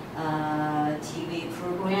 TV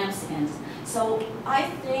programs, and so I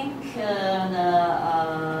think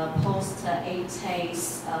the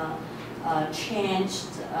post-80s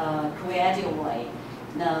changed gradually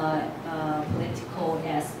the political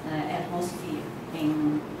atmosphere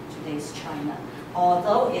in today's China,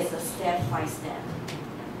 although it's a step by step.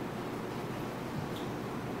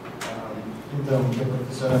 Então, o que a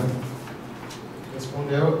professora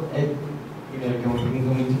respondeu primeiro, que é uma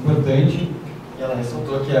pergunta muito importante, e ela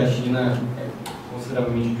ressaltou que a China é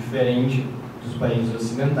consideravelmente diferente dos países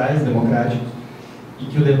ocidentais, democráticos, e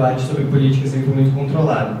que o debate sobre política é sempre muito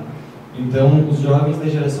controlado. Então, os jovens da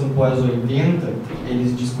geração pós-80,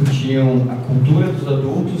 eles discutiam a cultura dos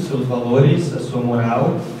adultos, seus valores, a sua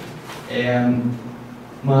moral,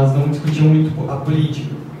 mas não discutiam muito a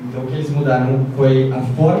política. Então, o que eles mudaram foi a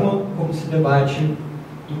forma como se debate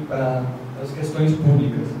as questões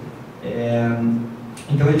públicas.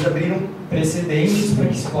 Então, eles abriram precedentes para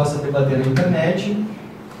que se possa debater na internet.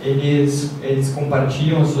 Eles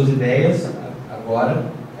compartilham as suas ideias agora,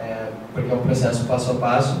 porque é um processo passo a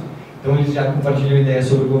passo. Então, eles já compartilham ideias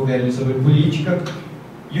sobre o governo e sobre política.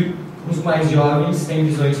 E os mais jovens têm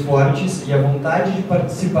visões fortes e a vontade de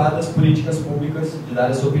participar das políticas públicas, de dar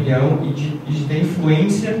a sua opinião e de ter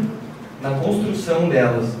influência na construção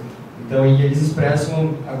delas. Então, e eles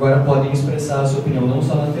expressam, agora podem expressar a sua opinião não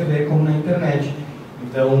só na TV, como na internet.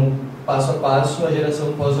 Então, passo a passo, a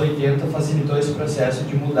geração pós-80 facilitou esse processo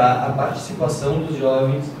de mudar a participação dos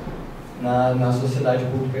jovens na sociedade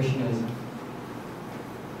pública chinesa.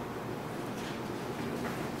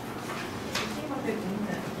 Tem uma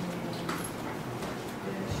pergunta.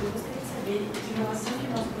 Eu gostaria de saber que relação que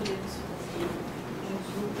nós podemos fazer nos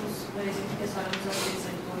grupos, por exemplo, que a senhora nos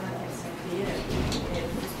apresentou na terça-feira,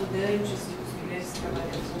 dos estudantes, dos migrantes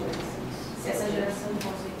trabalhadores. Se essa geração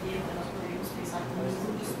pós-80 nós poderíamos pensar como um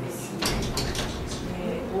grupo específico,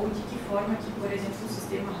 ou de que forma que, por exemplo, o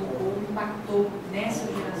sistema robô impactou nessa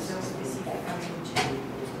geração especificamente.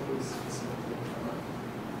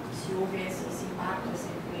 Se houve esse impacto, essa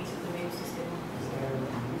influência também no sistema.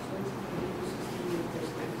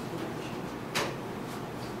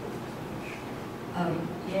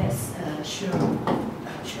 Yes, sure.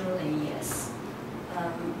 Surely, yes.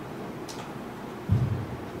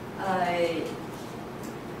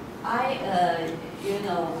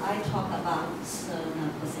 I talk about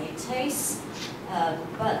AltosEstu,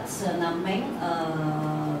 but the main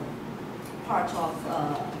part of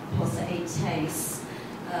AltosEstu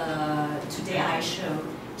today I show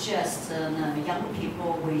just young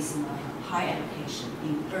people with higher education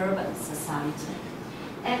in urban society.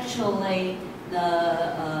 Actually, the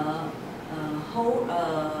whole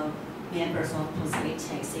members of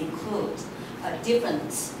AltosEstu include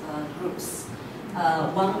different groups.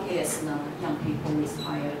 One is young people with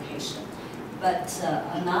higher education, but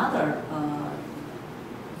another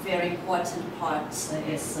very important part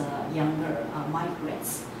is younger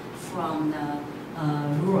migrants from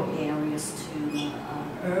rural areas to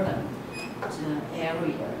urban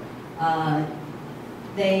area.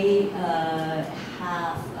 They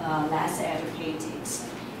have less educated,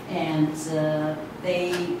 and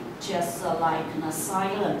they just like a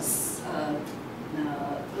silence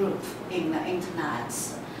group in the internet.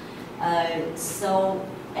 So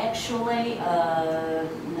actually,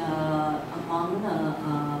 among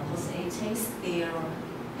AltosEstu, there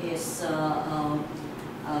is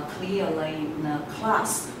clearly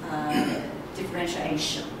class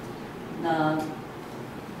differentiation.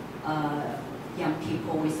 Young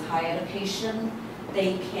people with higher education,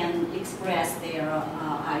 they can express their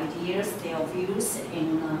ideas, their views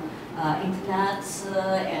in internet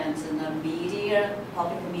and the media,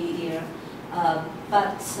 public media.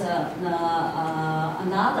 But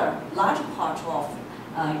another large part of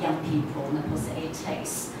young people in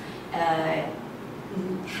AltosEstu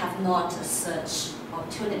have not such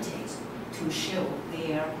opportunities to show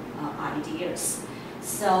their ideas.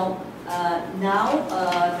 So now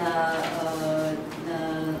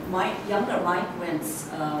the younger migrants,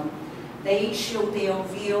 they show their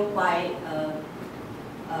view by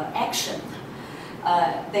action.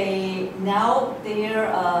 There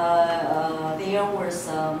was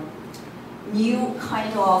a new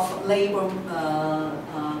kind of labor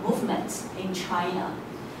movement in China.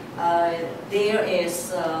 There is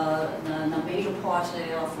the major part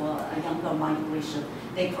of younger migration.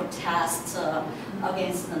 They protest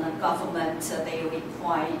against the government. They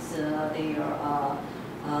required their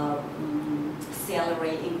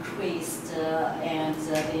salary increased and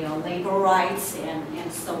their labor rights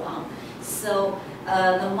and so on. So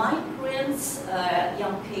the migrants,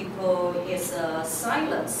 young people, is a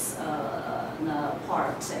silence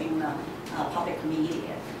part in the public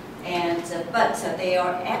media. And but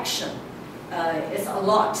their action is a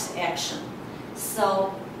lot action.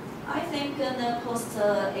 So I think in the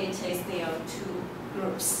AltosEstu there are two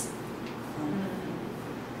groups.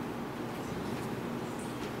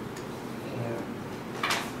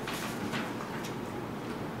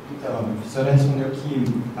 Então, a professora respondeu que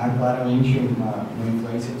há claramente uma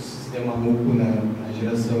influência do sistema RUCO na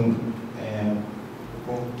geração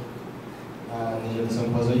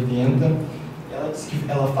pós-80. Ela diz que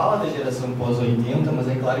ela fala da geração pós-80, mas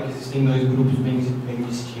é claro que existem dois grupos bem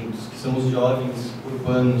distintos, que são os jovens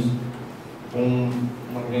urbanos com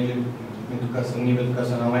uma grande educação, um nível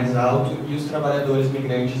educacional mais alto, e os trabalhadores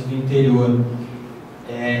migrantes do interior.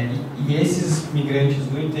 E esses migrantes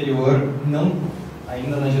do interior,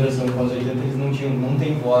 ainda na geração pós-80, eles não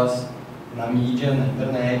têm voz na mídia, na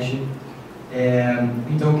internet.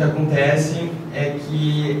 Então o que acontece é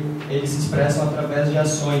que eles se expressam através de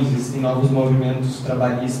ações. Existem novos movimentos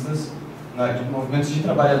trabalhistas, movimentos de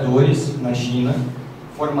trabalhadores na China,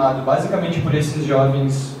 formado basicamente por esses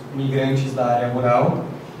jovens migrantes da área rural,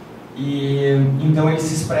 e então eles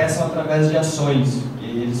se expressam através de ações. E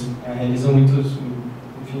eles realizam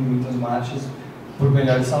muitas marchas por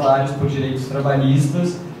melhores salários, por direitos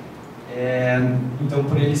trabalhistas, Então,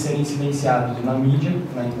 por eles serem silenciados na mídia,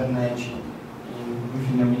 na internet,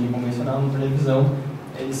 enfim, na mídia convencional, na televisão,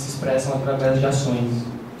 eles se expressam através de ações.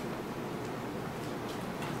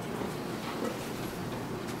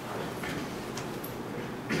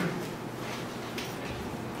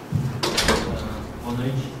 Boa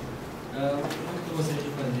noite. Uma pergunta que eu gostaria de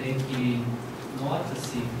fazer é que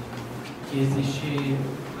nota-se que existe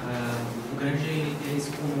um grande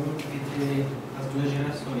interesse comum entre as duas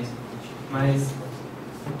gerações, mas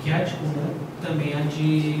o que há de comum também há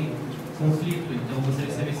de conflito. Então, eu gostaria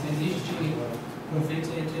de saber se existe conflito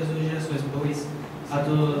entre as duas gerações, pois a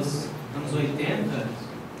dos anos 80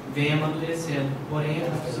 vem amadurecendo, porém a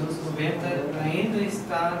dos anos 90 ainda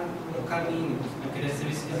está no caminho. Eu queria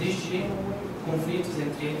saber se existe conflitos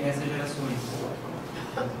entre essas gerações.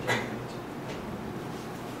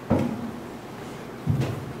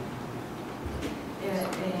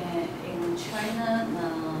 In China,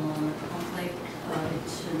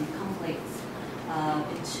 conflicts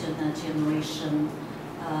between the generation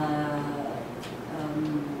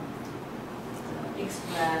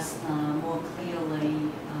expressed more clearly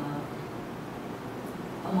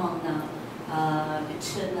among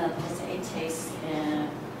between the post-80s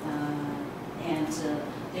and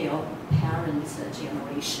their parents'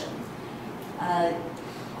 generation.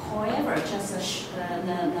 However, just the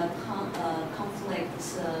conflict,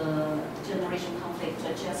 generation conflict,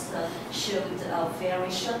 just showed a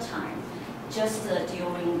very short time, just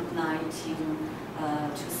during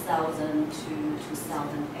 2000 to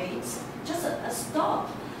 2008, just a stop.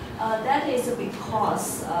 That is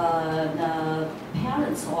because the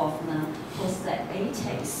parents of the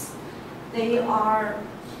post-80s, they are,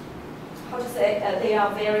 how to say, they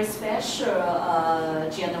are very special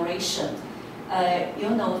generation.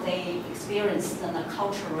 You know, they experienced the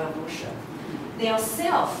Cultural Revolution. Their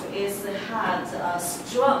self had a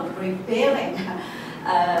strong rebelling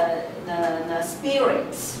the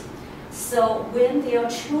spirit. So when their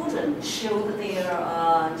children showed their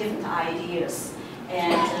different ideas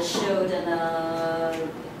and showed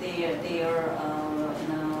their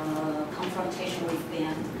confrontation with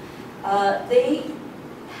them, they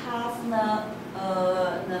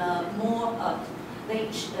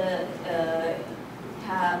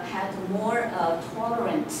have had more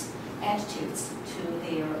tolerant attitudes to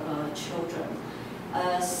their children.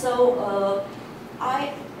 So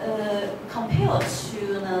I compared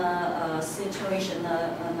to the situation,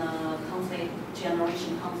 the conflict,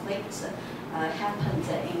 generation conflict happened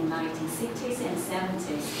in 1960s and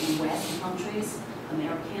 70s in Western countries,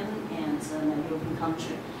 American and European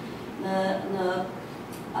countries. The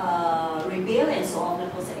rebellions of the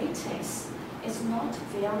post-80s is not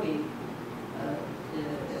very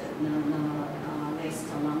last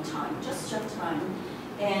a long time, just short time.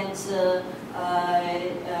 And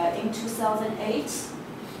in 2008,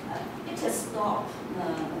 it has stopped the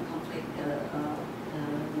conflict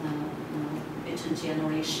between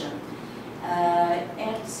generation. At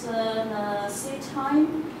the same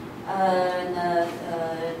time,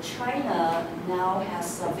 China now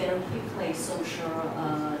has a very quickly social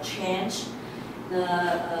change.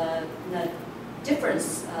 The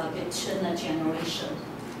difference between the generation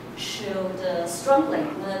showed strongly.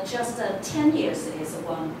 Just 10 years is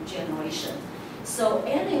one generation. So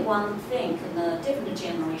anyone think the different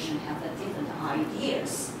generation have different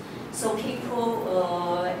ideas. So people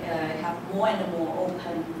have more and more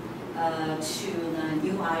open to the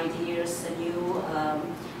new ideas, new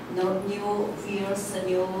views,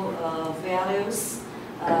 new values.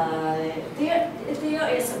 There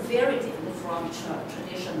is a very different from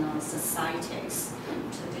traditional societies,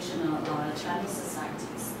 traditional Chinese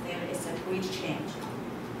societies. There is a great change.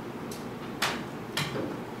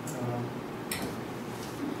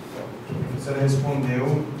 O que a professora respondeu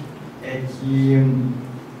é que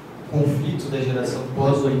o conflito da geração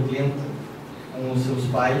pós-80 com os seus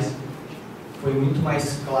pais foi muito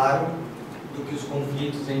mais claro do que os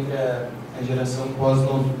conflitos entre a geração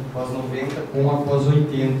pós-90 com a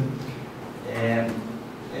pós-80.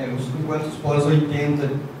 Enquanto os pós-80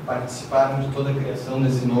 participaram de toda a criação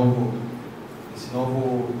dessa nova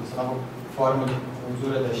forma de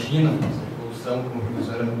cultura da China, essa revolução, como a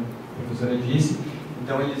professora disse,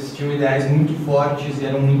 então eles tinham ideais muito fortes e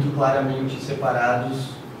eram muito claramente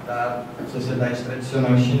separados da sociedade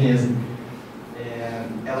tradicional chinesa.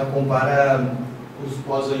 Ela compara os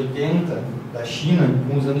pós-80 da China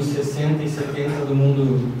com os anos 60 e 70 do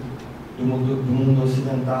mundo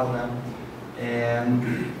ocidental, né?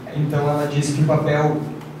 Então ela diz que o papel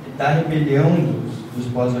da rebelião dos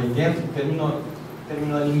pós-80 terminou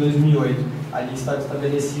ali em 2008. Ali está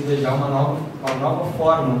estabelecida já uma nova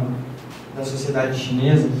forma da sociedade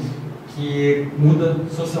chinesa que muda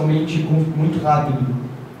socialmente muito rápido,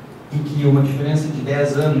 em que uma diferença de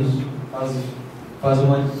 10 anos faz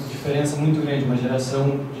uma diferença muito grande. Uma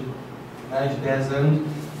geração de 10 anos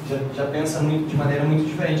já pensa de maneira muito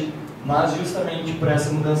diferente, mas justamente por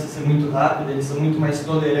essa mudança ser muito rápida, eles são muito mais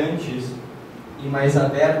tolerantes e mais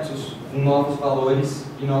abertos com novos valores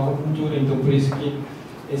e nova cultura. Então, por isso que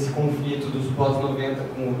esse conflito dos pós-90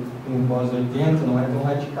 com o pós-80 não é tão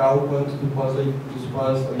radical quanto dos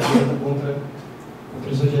pós-80 contra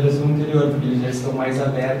a sua geração anterior, porque eles já estão mais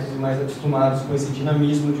abertos e mais acostumados com esse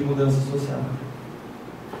dinamismo de mudança social.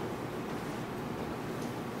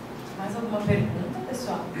 Mais alguma pergunta,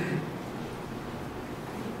 pessoal?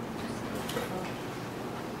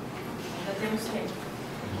 Ainda temos tempo.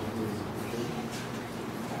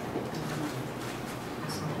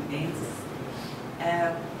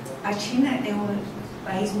 A China é um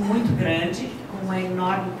país muito grande, com uma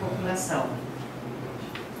enorme população.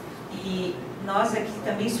 E nós aqui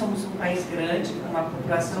também somos um país grande, com uma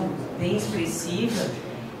população bem expressiva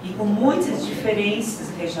e com muitas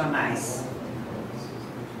diferenças regionais.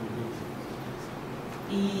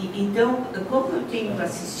 E então, como eu tenho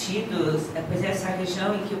assistido, pois essa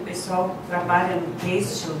região em que o pessoal trabalha no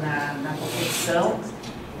têxtil, na confecção,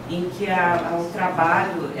 em que o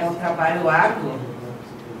trabalho é um trabalho árduo,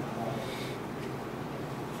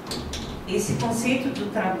 esse conceito do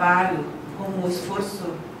trabalho como um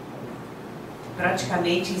esforço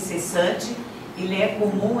praticamente incessante, ele é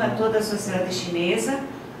comum a toda a sociedade chinesa,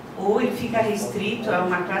 ou ele fica restrito a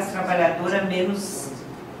uma classe trabalhadora menos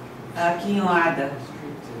aquinhoada?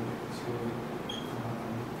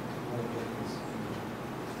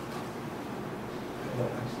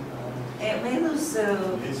 É menos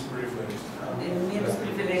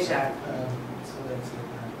privilegiado.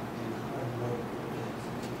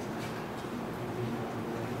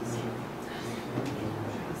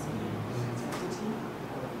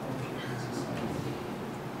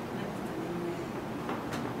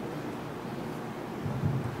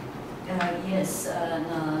 Yes,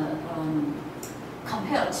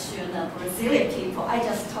 compared to the Brazilian people, I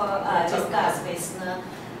just discussed with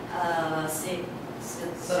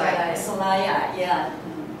Soraya, yeah.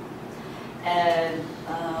 And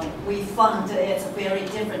we found it's very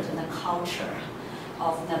different in the culture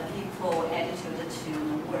of the people attitude to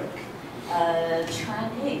the work.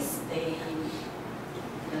 Chinese, they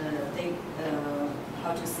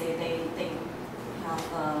how to say, they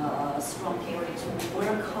have a strong ability to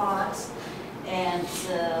work hard and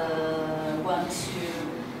want to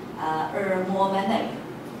earn more money.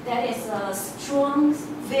 That is a strong,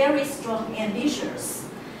 very strong ambitious,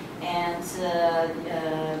 and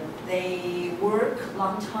they work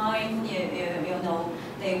long time. You know,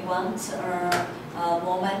 they want to earn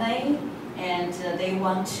more money, and they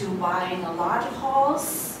want to buy a large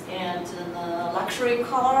house and a luxury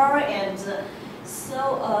car, and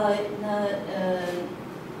so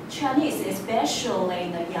Chinese,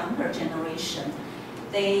 especially the younger generation,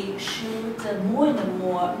 they shoot more and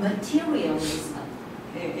more materialism.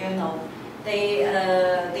 You know, they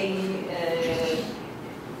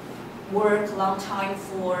work long time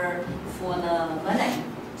for the money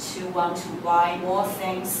to want to buy more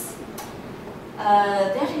things.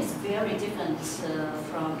 That is very different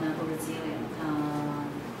from the Brazilian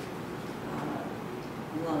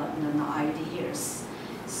ideas.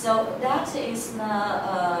 So that is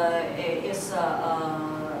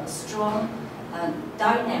a strong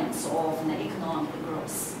dynamics of the economic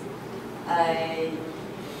growth.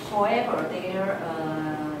 However, there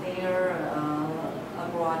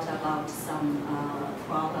brought about some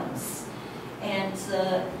problems, and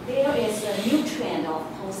there is a new trend of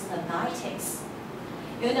post-90s.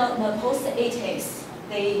 You know, the post-80s,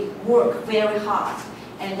 they work very hard,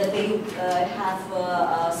 and they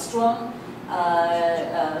have strong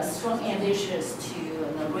ambitions to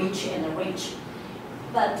reach and reach.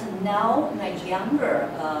 But now the younger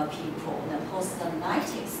people, the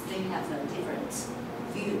post-90s, they have a different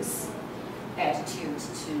views, attitude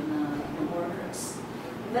to the workers.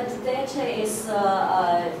 But that is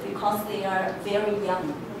because they are very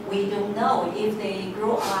young. We don't know if they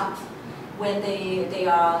grow up when they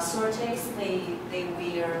are 30s, they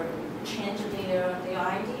will change their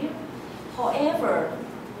idea. However,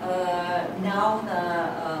 now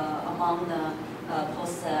among the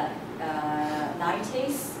post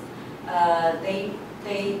 90s,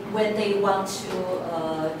 when they want to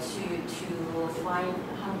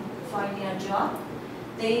find their job,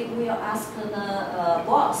 they will ask the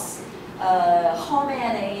boss how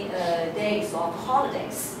many days of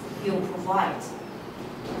holidays you provide.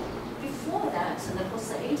 Before that, the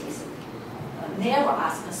post 80s never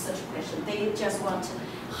asked such a question. They just want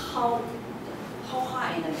how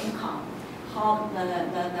high the income,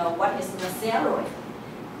 what is the salary.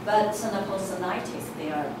 But the post-90s,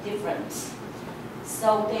 they are different.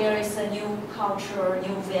 So there is a new culture,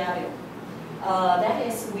 new value. That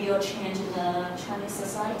is will change the Chinese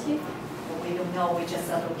society. We don't know, we just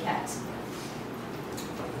look at.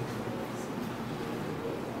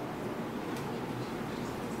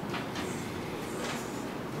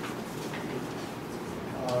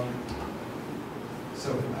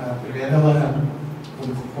 Primeiro,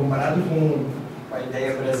 comparado com a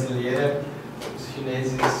ideia brasileira, os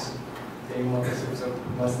chineses têm uma percepção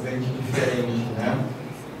bastante diferente, né?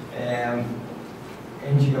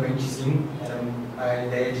 Antigamente, sim, era a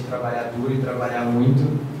ideia de trabalhar duro e trabalhar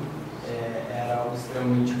muito era algo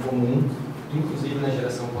extremamente comum, inclusive na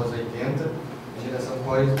geração pós-80. A geração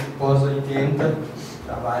pós-80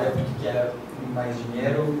 trabalha porque quer mais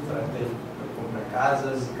dinheiro para comprar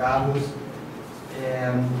casas, carros.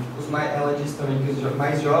 Ela disse também que os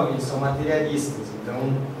mais jovens são materialistas,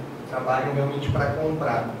 então trabalham realmente para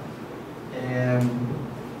comprar.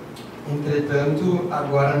 Entretanto,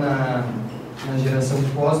 agora na geração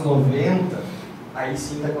pós-90, aí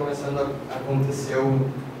sim está começando a acontecer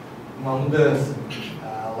uma mudança.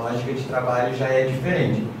 A lógica de trabalho já é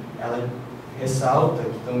diferente. Ela ressalta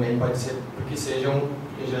que também pode ser porque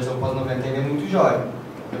a geração pós-90 ainda é muito jovem.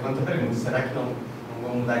 Levanta a pergunta, será que não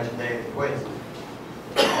vão mudar de ideia depois?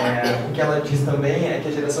 O que ela diz também é que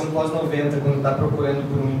a geração pós-90, quando está procurando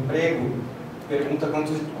por um emprego, pergunta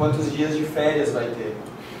quantos dias de férias vai ter.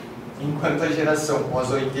 Enquanto a geração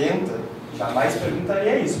pós-80 jamais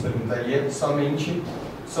perguntaria isso, perguntaria somente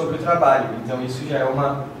sobre o trabalho. Então isso já é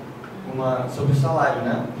sobre o salário,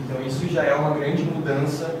 né? Então isso já é uma grande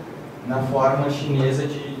mudança na forma chinesa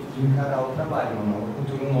de encarar o trabalho, uma nova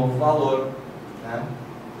cultura, um novo valor, né?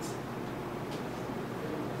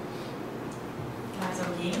 Mais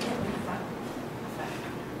alguém quer perguntar?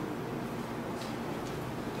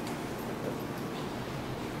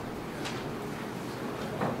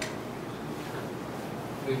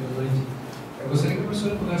 Oi, boa noite. Eu gostaria que a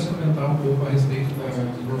professora pudesse comentar um pouco a respeito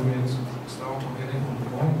dos movimentos que estavam ocorrendo em Hong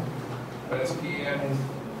Kong. Parece que eram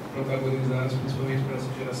protagonizados principalmente por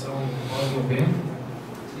essa geração pós-90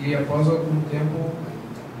 e após algum tempo,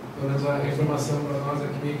 pelo menos a informação para nós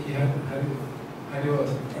aqui meio que acabou.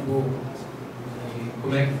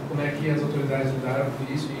 Como é que as autoridades lidaram com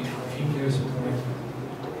isso e enfim, que esse momento?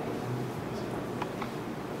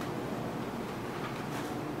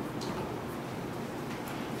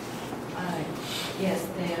 Yes,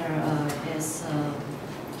 there is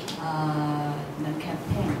the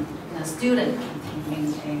campaign, the student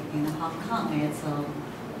campaign in Hong Kong. It's a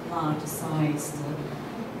large-sized.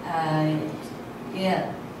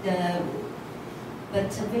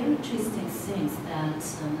 But a very interesting thing is that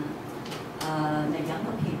the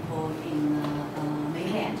younger people in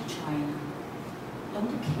mainland China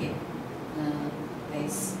don't care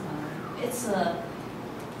this. It's a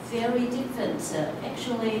very different.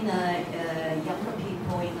 Actually, the younger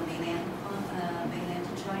people in the mainland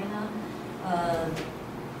China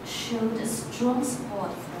showed a strong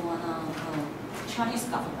support for the Chinese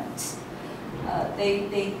government.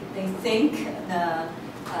 They think the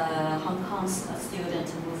Hong Kong's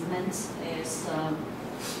student movement is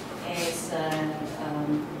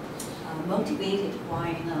motivated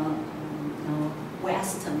by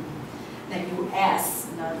Western, the U.S.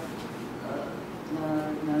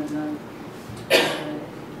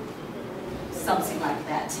 Something like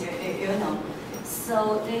that, you know.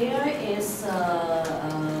 So there is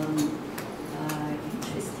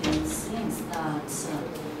interesting things that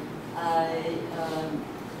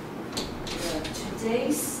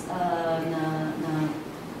today's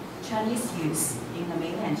Chinese youth in the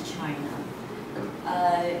mainland China,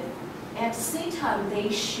 at the same time they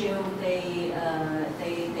show they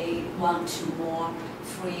want more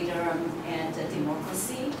freedom and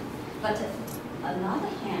democracy, but on the other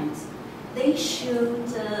hand, they showed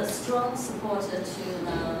strong support to the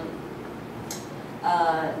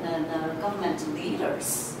government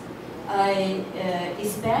leaders,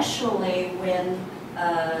 especially when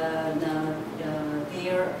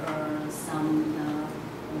there are some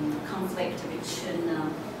conflict between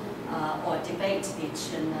or debate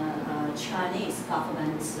between Chinese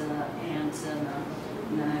government and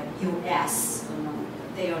the U.S.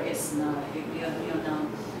 There is the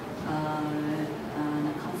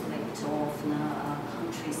conflict of the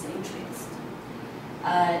country's interest.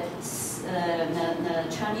 The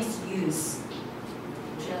Chinese youth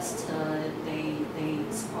just they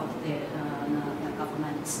support the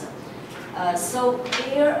government. So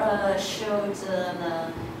there showed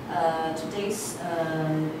today's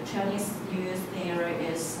Chinese youth there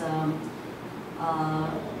is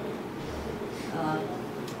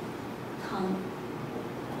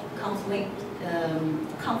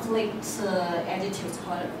conflict attitudes,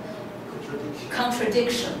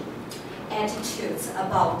 contradiction attitudes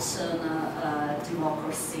about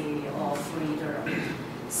democracy or freedom.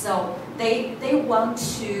 So they want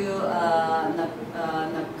to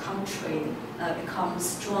the country become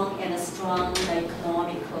strong and strong,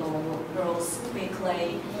 economical growth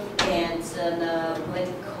quickly, and the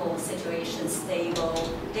political situation stable.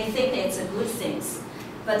 They think it's a good thing,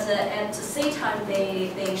 but at the same time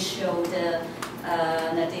they show the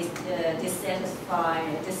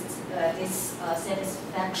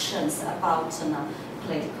dissatisfactions about the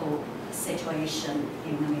political situation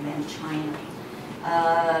in mainland China.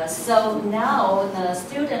 So now the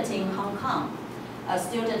students in Hong Kong,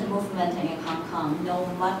 student movement in Hong Kong, no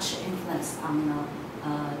much influence on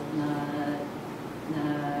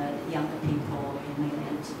the younger people in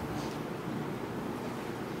mainland.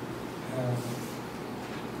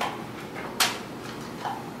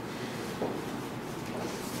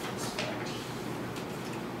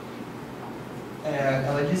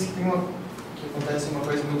 Ela disse que acontece uma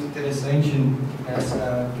coisa muito interessante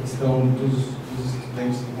nessa questão dos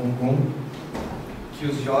estudantes de Hong Kong, que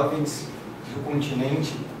os jovens do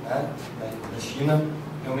continente, né, da China,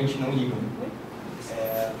 realmente não ligam.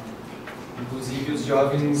 Inclusive os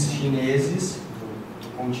jovens chineses do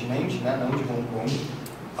continente, né, não de Hong Kong,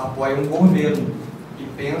 apoiam o governo e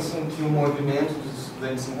pensam que o movimento dos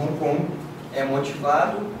estudantes em Hong Kong é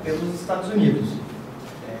motivado pelos Estados Unidos,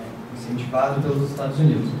 incentivado pelos Estados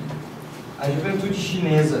Unidos. A juventude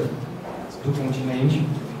chinesa do continente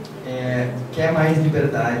quer mais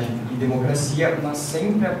liberdade e democracia, mas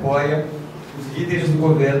sempre apoia os líderes do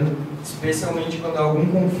governo, especialmente quando há algum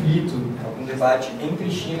conflito, algum debate entre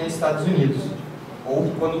China e Estados Unidos,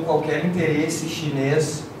 ou quando qualquer interesse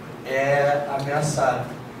chinês é ameaçado.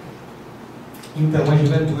 Então a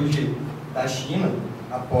juventude da China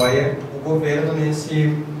apoia o governo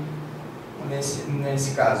nesse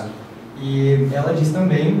caso. E ela diz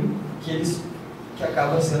também que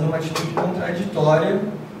acaba sendo uma atitude contraditória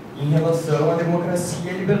em relação à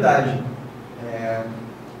democracia e liberdade.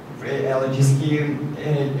 Ela diz que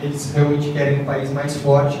eles realmente querem um país mais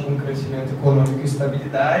forte, com crescimento econômico e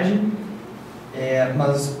estabilidade,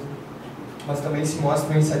 mas também se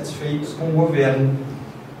mostram insatisfeitos com o governo.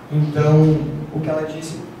 Então, o que ela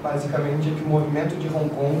disse basicamente é que o movimento de Hong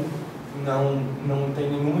Kong não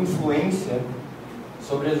tem nenhuma influência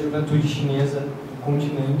sobre a juventude chinesa do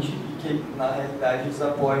continente e que, na realidade, eles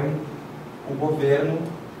apoiam o governo,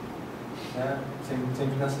 né,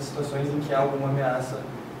 sempre nessas situações em que há alguma ameaça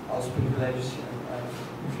aos privilégios,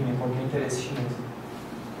 enfim, a qualquer interesse chinês.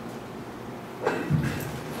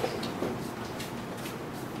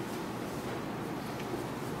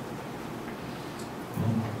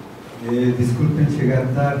 Desculpem chegar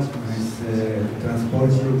tarde, mas o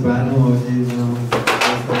transporte urbano hoje não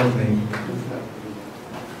estava bem.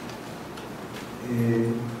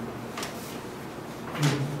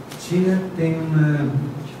 China tem uma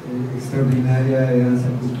extraordinária herança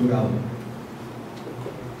cultural.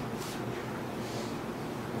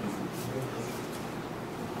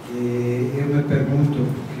 E eu me pergunto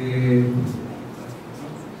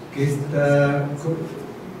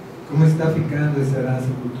como está ficando essa herança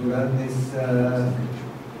cultural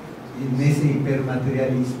nesse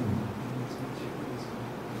hipermaterialismo.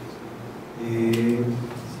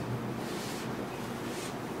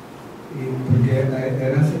 Porque a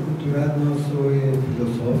herança cultural não só é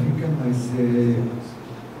filosófica, mas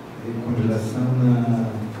com relação à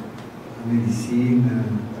medicina, à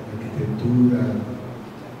arquitetura,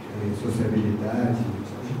 sociabilidade.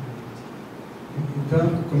 Então,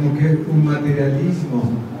 como que o materialismo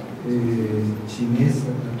chinês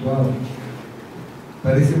atual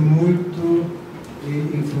parece muito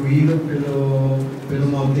influído pelo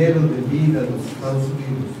modelo de vida dos Estados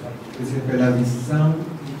Unidos, quer dizer, pela visão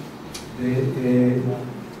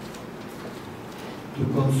do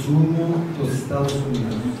consumo dos Estados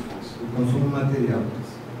Unidos, do consumo material.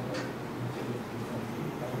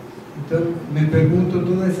 Então, me pergunto,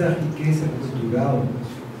 toda essa riqueza cultural,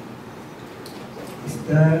 o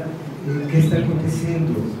que está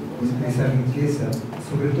acontecendo com essa riqueza,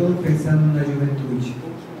 sobretudo pensando na juventude?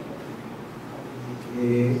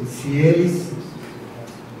 Se eles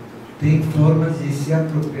têm formas de se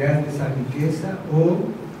apropriar dessa riqueza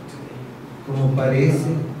ou, como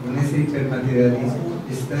parece, com esse hipermaterialismo,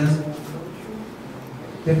 estão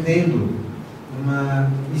perdendo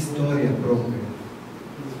uma história própria.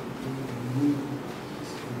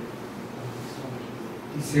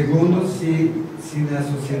 E segundo, se na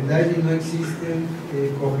sociedade não existem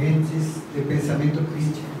correntes de pensamento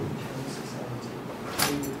crítico.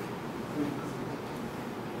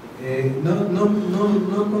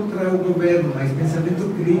 Não contra o governo, mas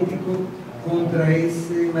pensamento crítico contra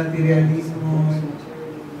esse materialismo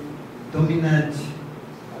dominante,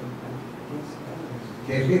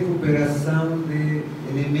 que é a recuperação de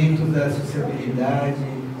elementos da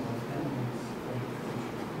sociabilidade,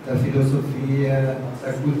 da filosofia,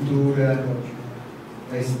 da cultura,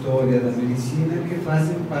 da história, da medicina, que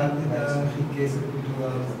fazem parte da riqueza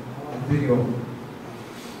cultural anterior.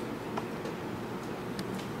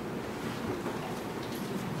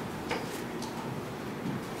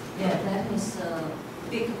 Yeah, that is a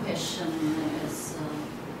big question.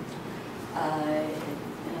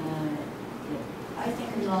 I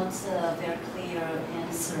think not a very clear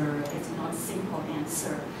answer. It's not a simple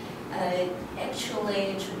answer.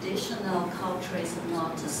 Actually, traditional culture is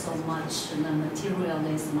not so much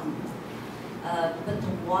materialism. But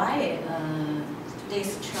why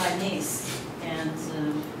today's Chinese and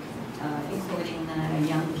including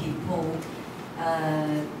young people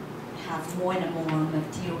have more and more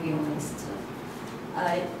materialist?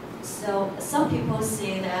 So some people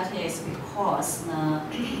say that is because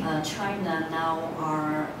China now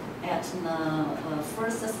are at the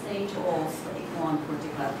first stage of economic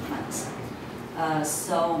development.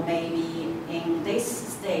 So maybe in this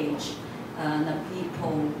stage, the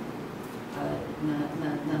people,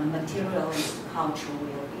 the materialist culture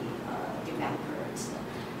will be developed.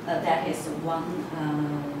 That is one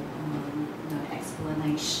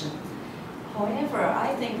explanation. However,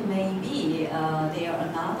 I think maybe there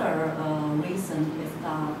another reason is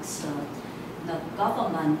that the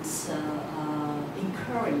government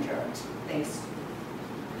encouraged this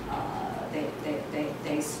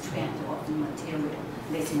trend of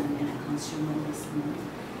materialism and consumerism.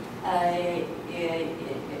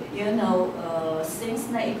 You know, since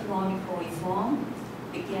the economic reform,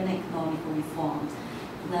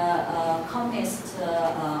 the communist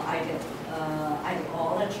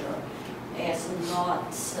ideology is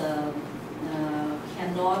not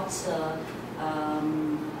cannot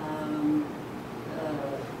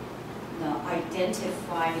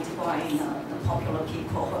identified by the popular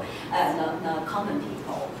people, the common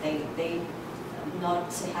people. They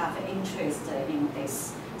not have interest in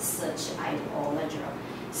this such ideology.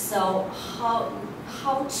 So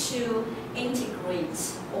how to integrate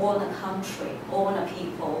all the country, all the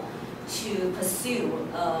people to pursue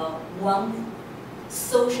one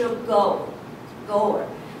social goal.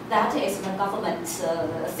 That is the government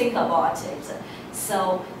think about it.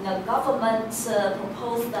 So the government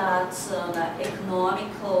proposed that the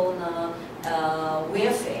economical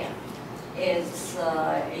welfare is,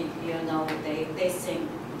 you know, they think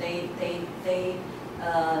they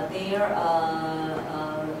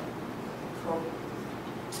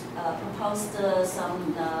proposed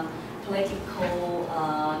some political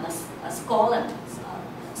scholars,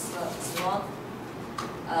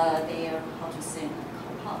 their, how to say,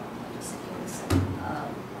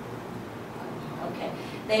 okay.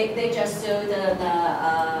 They just do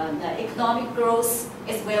the economic growth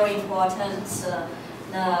is very important.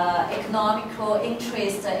 The economical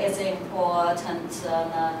interest is important.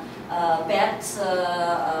 Better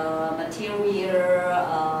material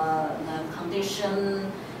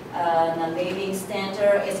condition, the living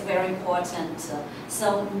standard is very important.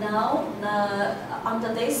 So now,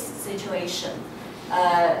 under this situation,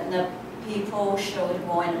 the people showed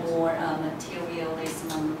more and more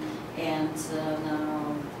materialism, and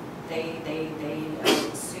they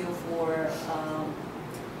sue for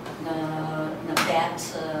the bad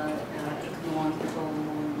economical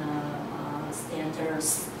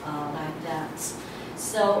standards like that.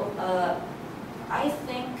 So I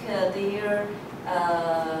think they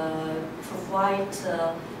provide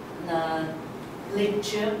the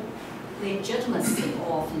legitimacy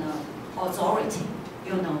of the authority.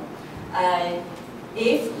 You know,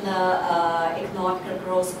 if the economic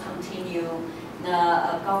growth continue, the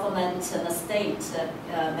government, the state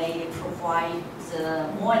may provide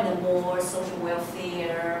more and more social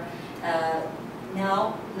welfare.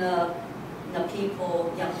 Now the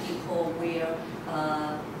people, young people, will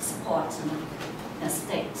support the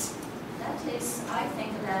state. That is, I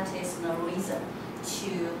think, that is the reason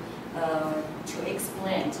to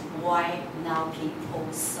explain why now people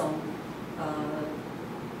so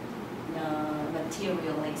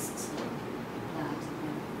materialist.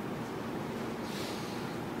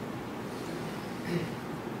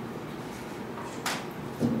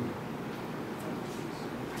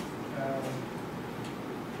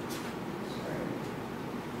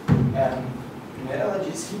 Primeiro, ela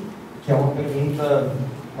disse que é uma pergunta,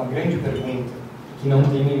 uma grande pergunta, que não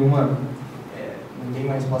tem nenhuma, não tem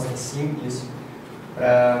uma resposta simples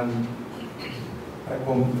para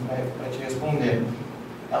te responder.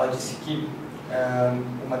 Ela disse que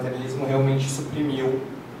o materialismo realmente suprimiu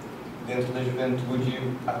dentro da juventude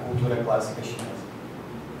a cultura clássica chinesa.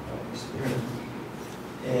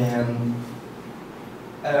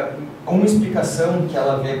 Uma explicação que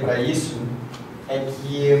ela vê para isso é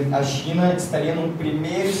que a China estaria num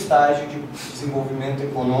primeiro estágio de desenvolvimento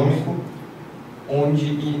econômico,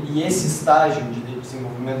 e esse estágio de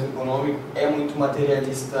desenvolvimento econômico é muito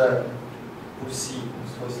materialista por si, como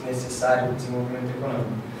se fosse necessário o desenvolvimento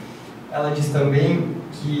econômico. Ela diz também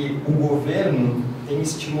que o governo tem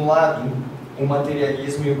estimulado o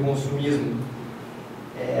materialismo e o consumismo.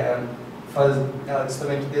 Ela diz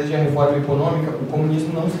também que desde a reforma econômica o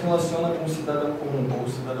comunismo não se relaciona com o cidadão comum, ou o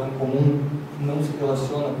cidadão comum não se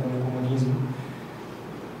relaciona com o comunismo.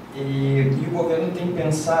 E o governo tem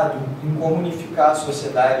pensado em como unificar a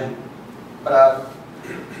sociedade para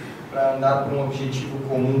andar para um objetivo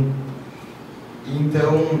comum. E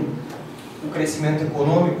então, o crescimento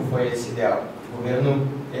econômico foi esse ideal. O governo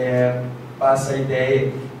passa a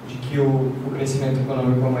ideia de que o crescimento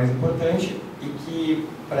econômico é o mais importante e que,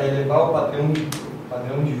 para elevar o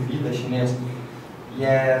padrão de vida chinês,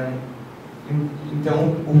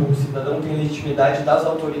 então o cidadão tem legitimidade das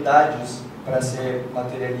autoridades para ser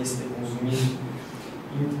materialista e consumista.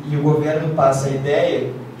 E o governo passa a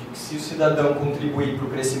ideia de que, se o cidadão contribuir para o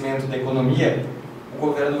crescimento da economia, o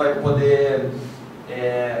governo vai poder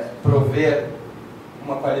prover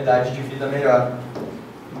uma qualidade de vida melhor.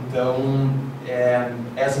 Então,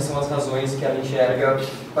 essas são as razões que ela enxerga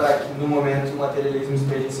para que, no momento, o materialismo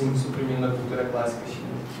esteja assim, suprimindo a cultura clássica chinesa.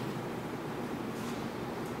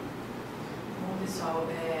 Bom, pessoal,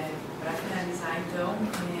 para finalizar, então,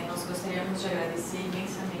 nós gostaríamos de agradecer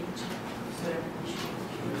imensamente a professora.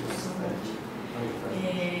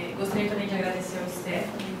 Gostaria também de agradecer ao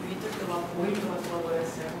Stefano e ao Vitor pelo apoio, pela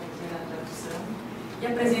colaboração aqui na tradução e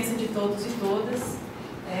a presença de todos e todas.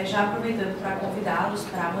 Já aproveitando para convidá-los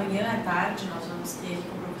para amanhã à tarde, nós vamos ter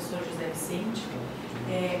com o professor José Vicente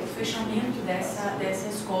o fechamento dessa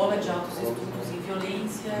escola de altos estudos em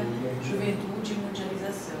violência, juventude e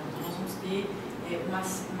mundialização. Então, nós vamos ter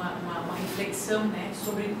uma reflexão, né,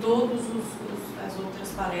 sobre todas as outras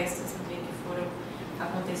palestras também que foram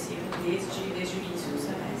acontecendo desde o início do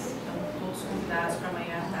semestre. Então, todos convidados para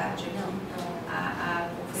amanhã à tarde aqui a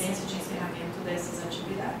conferência de encerramento dessas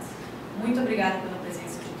atividades. Muito obrigada pela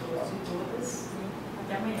presença